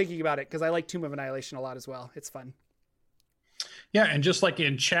really thinking about it because I like Tomb of Annihilation a lot as well. It's fun. Yeah, and just like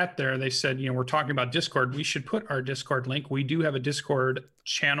in chat there, they said, we're talking about Discord. We should put our Discord link. We do have a Discord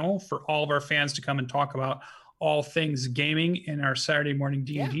channel for all of our fans to come and talk about all things gaming in our Saturday morning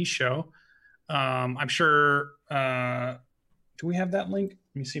D&D show. I'm sure. Do we have that link?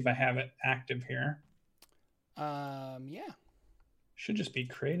 Let me see if I have it active here. Yeah. Should just be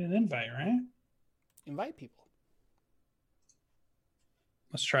create an invite, right? Invite people.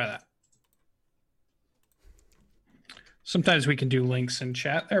 Let's try that. Sometimes we can do links in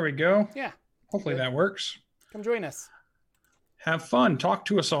chat. There we go. Yeah. Hopefully that works. Come join us. Have fun. Talk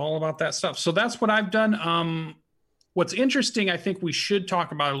to us all about that stuff. So that's what I've done. What's interesting, I think we should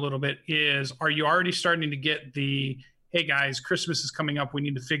talk about a little bit is, are you already starting to get the, hey guys, Christmas is coming up, we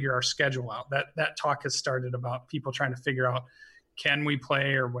need to figure our schedule out. That talk has started about people trying to figure out, can we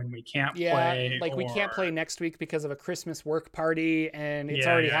play or when we can't play? Like we can't play next week because of a Christmas work party and it's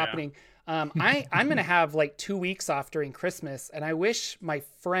already happening. I'm going to have like 2 weeks off during Christmas, and I wish my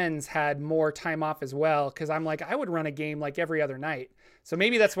friends had more time off as well, because I'm like, I would run a game like every other night. So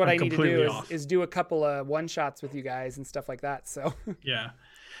maybe that's what I need to do is do a couple of one-shots with you guys and stuff like that. So yeah.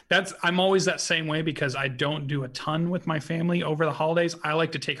 I'm always that same way because I don't do a ton with my family over the holidays. I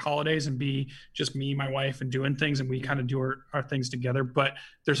like to take holidays and be just me, my wife, and doing things, and we kind of do our things together. But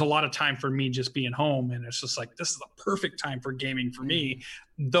there's a lot of time for me just being home, and it's just like, this is the perfect time for gaming for me.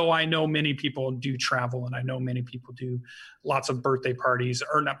 Though I know many people do travel, and I know many people do lots of birthday parties,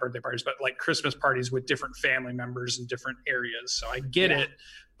 or not birthday parties, but like Christmas parties with different family members in different areas. So I get it.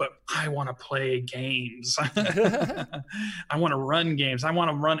 But I want to play games. I want to run games. I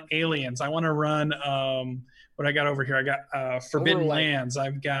want to run Aliens. I want to run what I got over here. I got Forbidden Lands.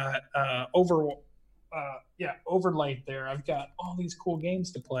 I've got Overlight there. I've got all these cool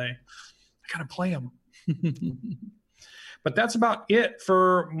games to play. I got to play them. But that's about it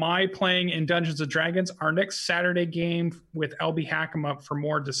for my playing in Dungeons & Dragons. Our next Saturday game with LB Hackemup for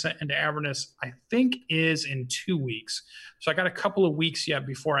more Descent into Avernus, I think, is in 2 weeks. So I got a couple of weeks yet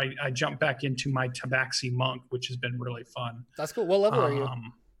before I jump back into my Tabaxi Monk, which has been really fun. What level are you?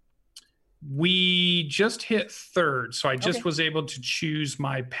 We just hit 3rd, so I just was able to choose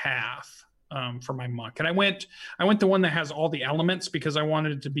my path for my monk. And I went the one that has all the elements because I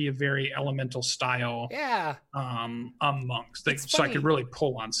wanted it to be a very elemental style monks, so I could really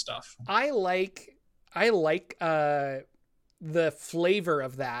pull on stuff. I like the flavor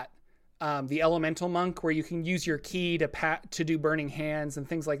of that. The elemental monk, where you can use your key to do burning hands and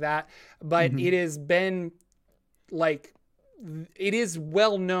things like that. But it has been like, it is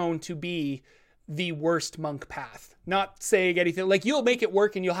well known to be the worst monk path. Not saying anything, like, you'll make it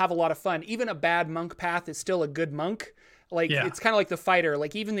work and you'll have a lot of fun. Even a bad monk path is still a good monk. It's kind of like the fighter.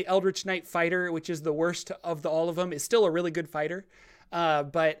 Like, even the Eldritch Knight fighter, which is the worst of all of them, is still a really good fighter.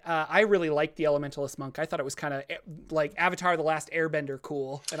 But I really liked the Elementalist monk. I thought it was kind of like Avatar: The Last Airbender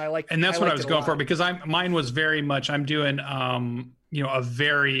cool, and that's what I was going for, because mine was very much, I'm doing a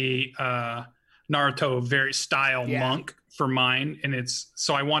very Naruto very style monk for mine, and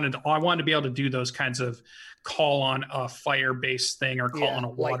so I wanted to be able to do those kinds of call on a fire based thing, or call on a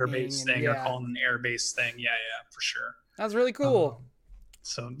water based thing, or call on an air based thing. Yeah, for sure. That was really cool.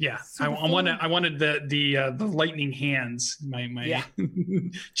 So yeah, I wanted the lightning hands, my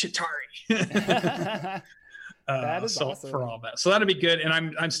Chitauri. That is awesome. For all that. So that'll be good.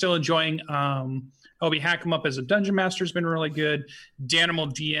 And I'm still enjoying LB Hackemup as a dungeon master has been really good.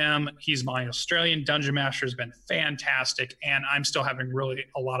 Danimal DM, he's my Australian dungeon master, has been fantastic, and I'm still having really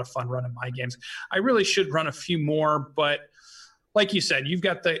a lot of fun running my games. I really should run a few more, but like you said, you've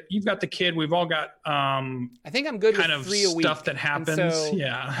got the kid. We've all got I think I'm good kind with of 3 a week. stuff that happens. So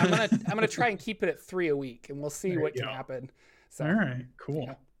Yeah. I'm gonna try and keep it at 3 a week, and we'll see what can happen. So, all right,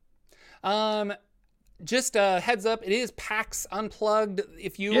 cool. Yeah. Just a heads up, it is PAX Unplugged.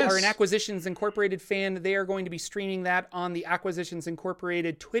 If you are an Acquisitions Incorporated fan, they are going to be streaming that on the Acquisitions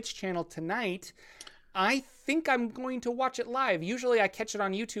Incorporated Twitch channel tonight. I think I'm going to watch it live. Usually I catch it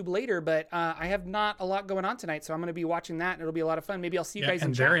on YouTube later, but I have not a lot going on tonight, so I'm going to be watching that, and it'll be a lot of fun. Maybe I'll see you guys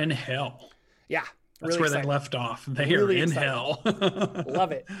in chat. And they're in hell. Yeah. That's really where excited. they left off. They Really are in excited. hell.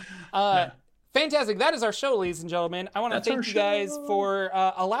 Love it. Fantastic. That is our show, ladies and gentlemen. I want to thank you guys for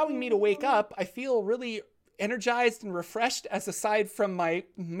allowing me to wake up. I feel really energized and refreshed, as aside from my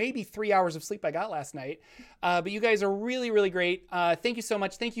maybe 3 hours of sleep I got last night. But you guys are really, really great. Thank you so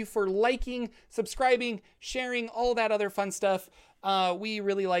much. Thank you for liking, subscribing, sharing, all that other fun stuff. We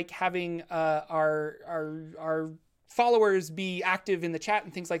really like having our followers be active in the chat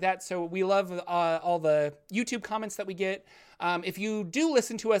and things like that. So we love all the YouTube comments that we get. If you do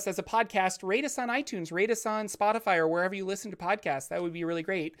listen to us as a podcast, rate us on iTunes, rate us on Spotify, or wherever you listen to podcasts. That would be really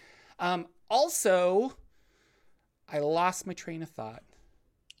great. Also, I lost my train of thought.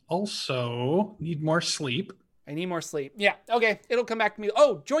 Also, need more sleep. I need more sleep. Yeah. Okay. It'll come back to me.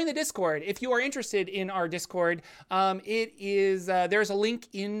 Oh, join the Discord. If you are interested in our Discord, it is, there's a link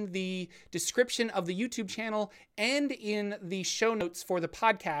in the description of the YouTube channel and in the show notes for the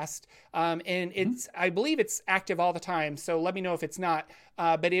podcast. And it's, I believe it's active all the time. So let me know if it's not,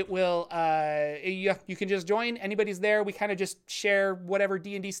 but it will, you can just join. Anybody's there. We kind of just share whatever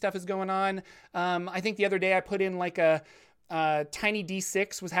D&D stuff is going on. I think the other day I put in like Tiny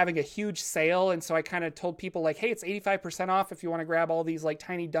D6 was having a huge sale, and so I kind of told people like, hey, it's 85% off if you want to grab all these like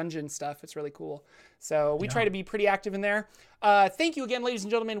tiny dungeon stuff. It's really cool. So we try to be pretty active in there. Thank you again, ladies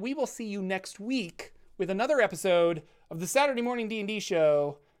and gentlemen. We will see you next week with another episode of the Saturday Morning D&D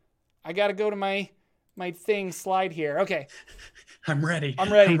Show. I got to go to my thing slide here. Okay. I'm ready.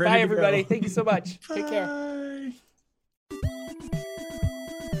 Bye, everybody. Thank you so much. Take care.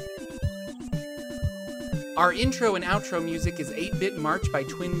 Our intro and outro music is 8-Bit March by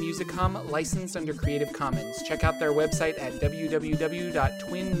Twin Musicom, licensed under Creative Commons. Check out their website at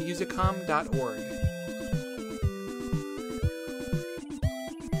www.twinmusicom.org.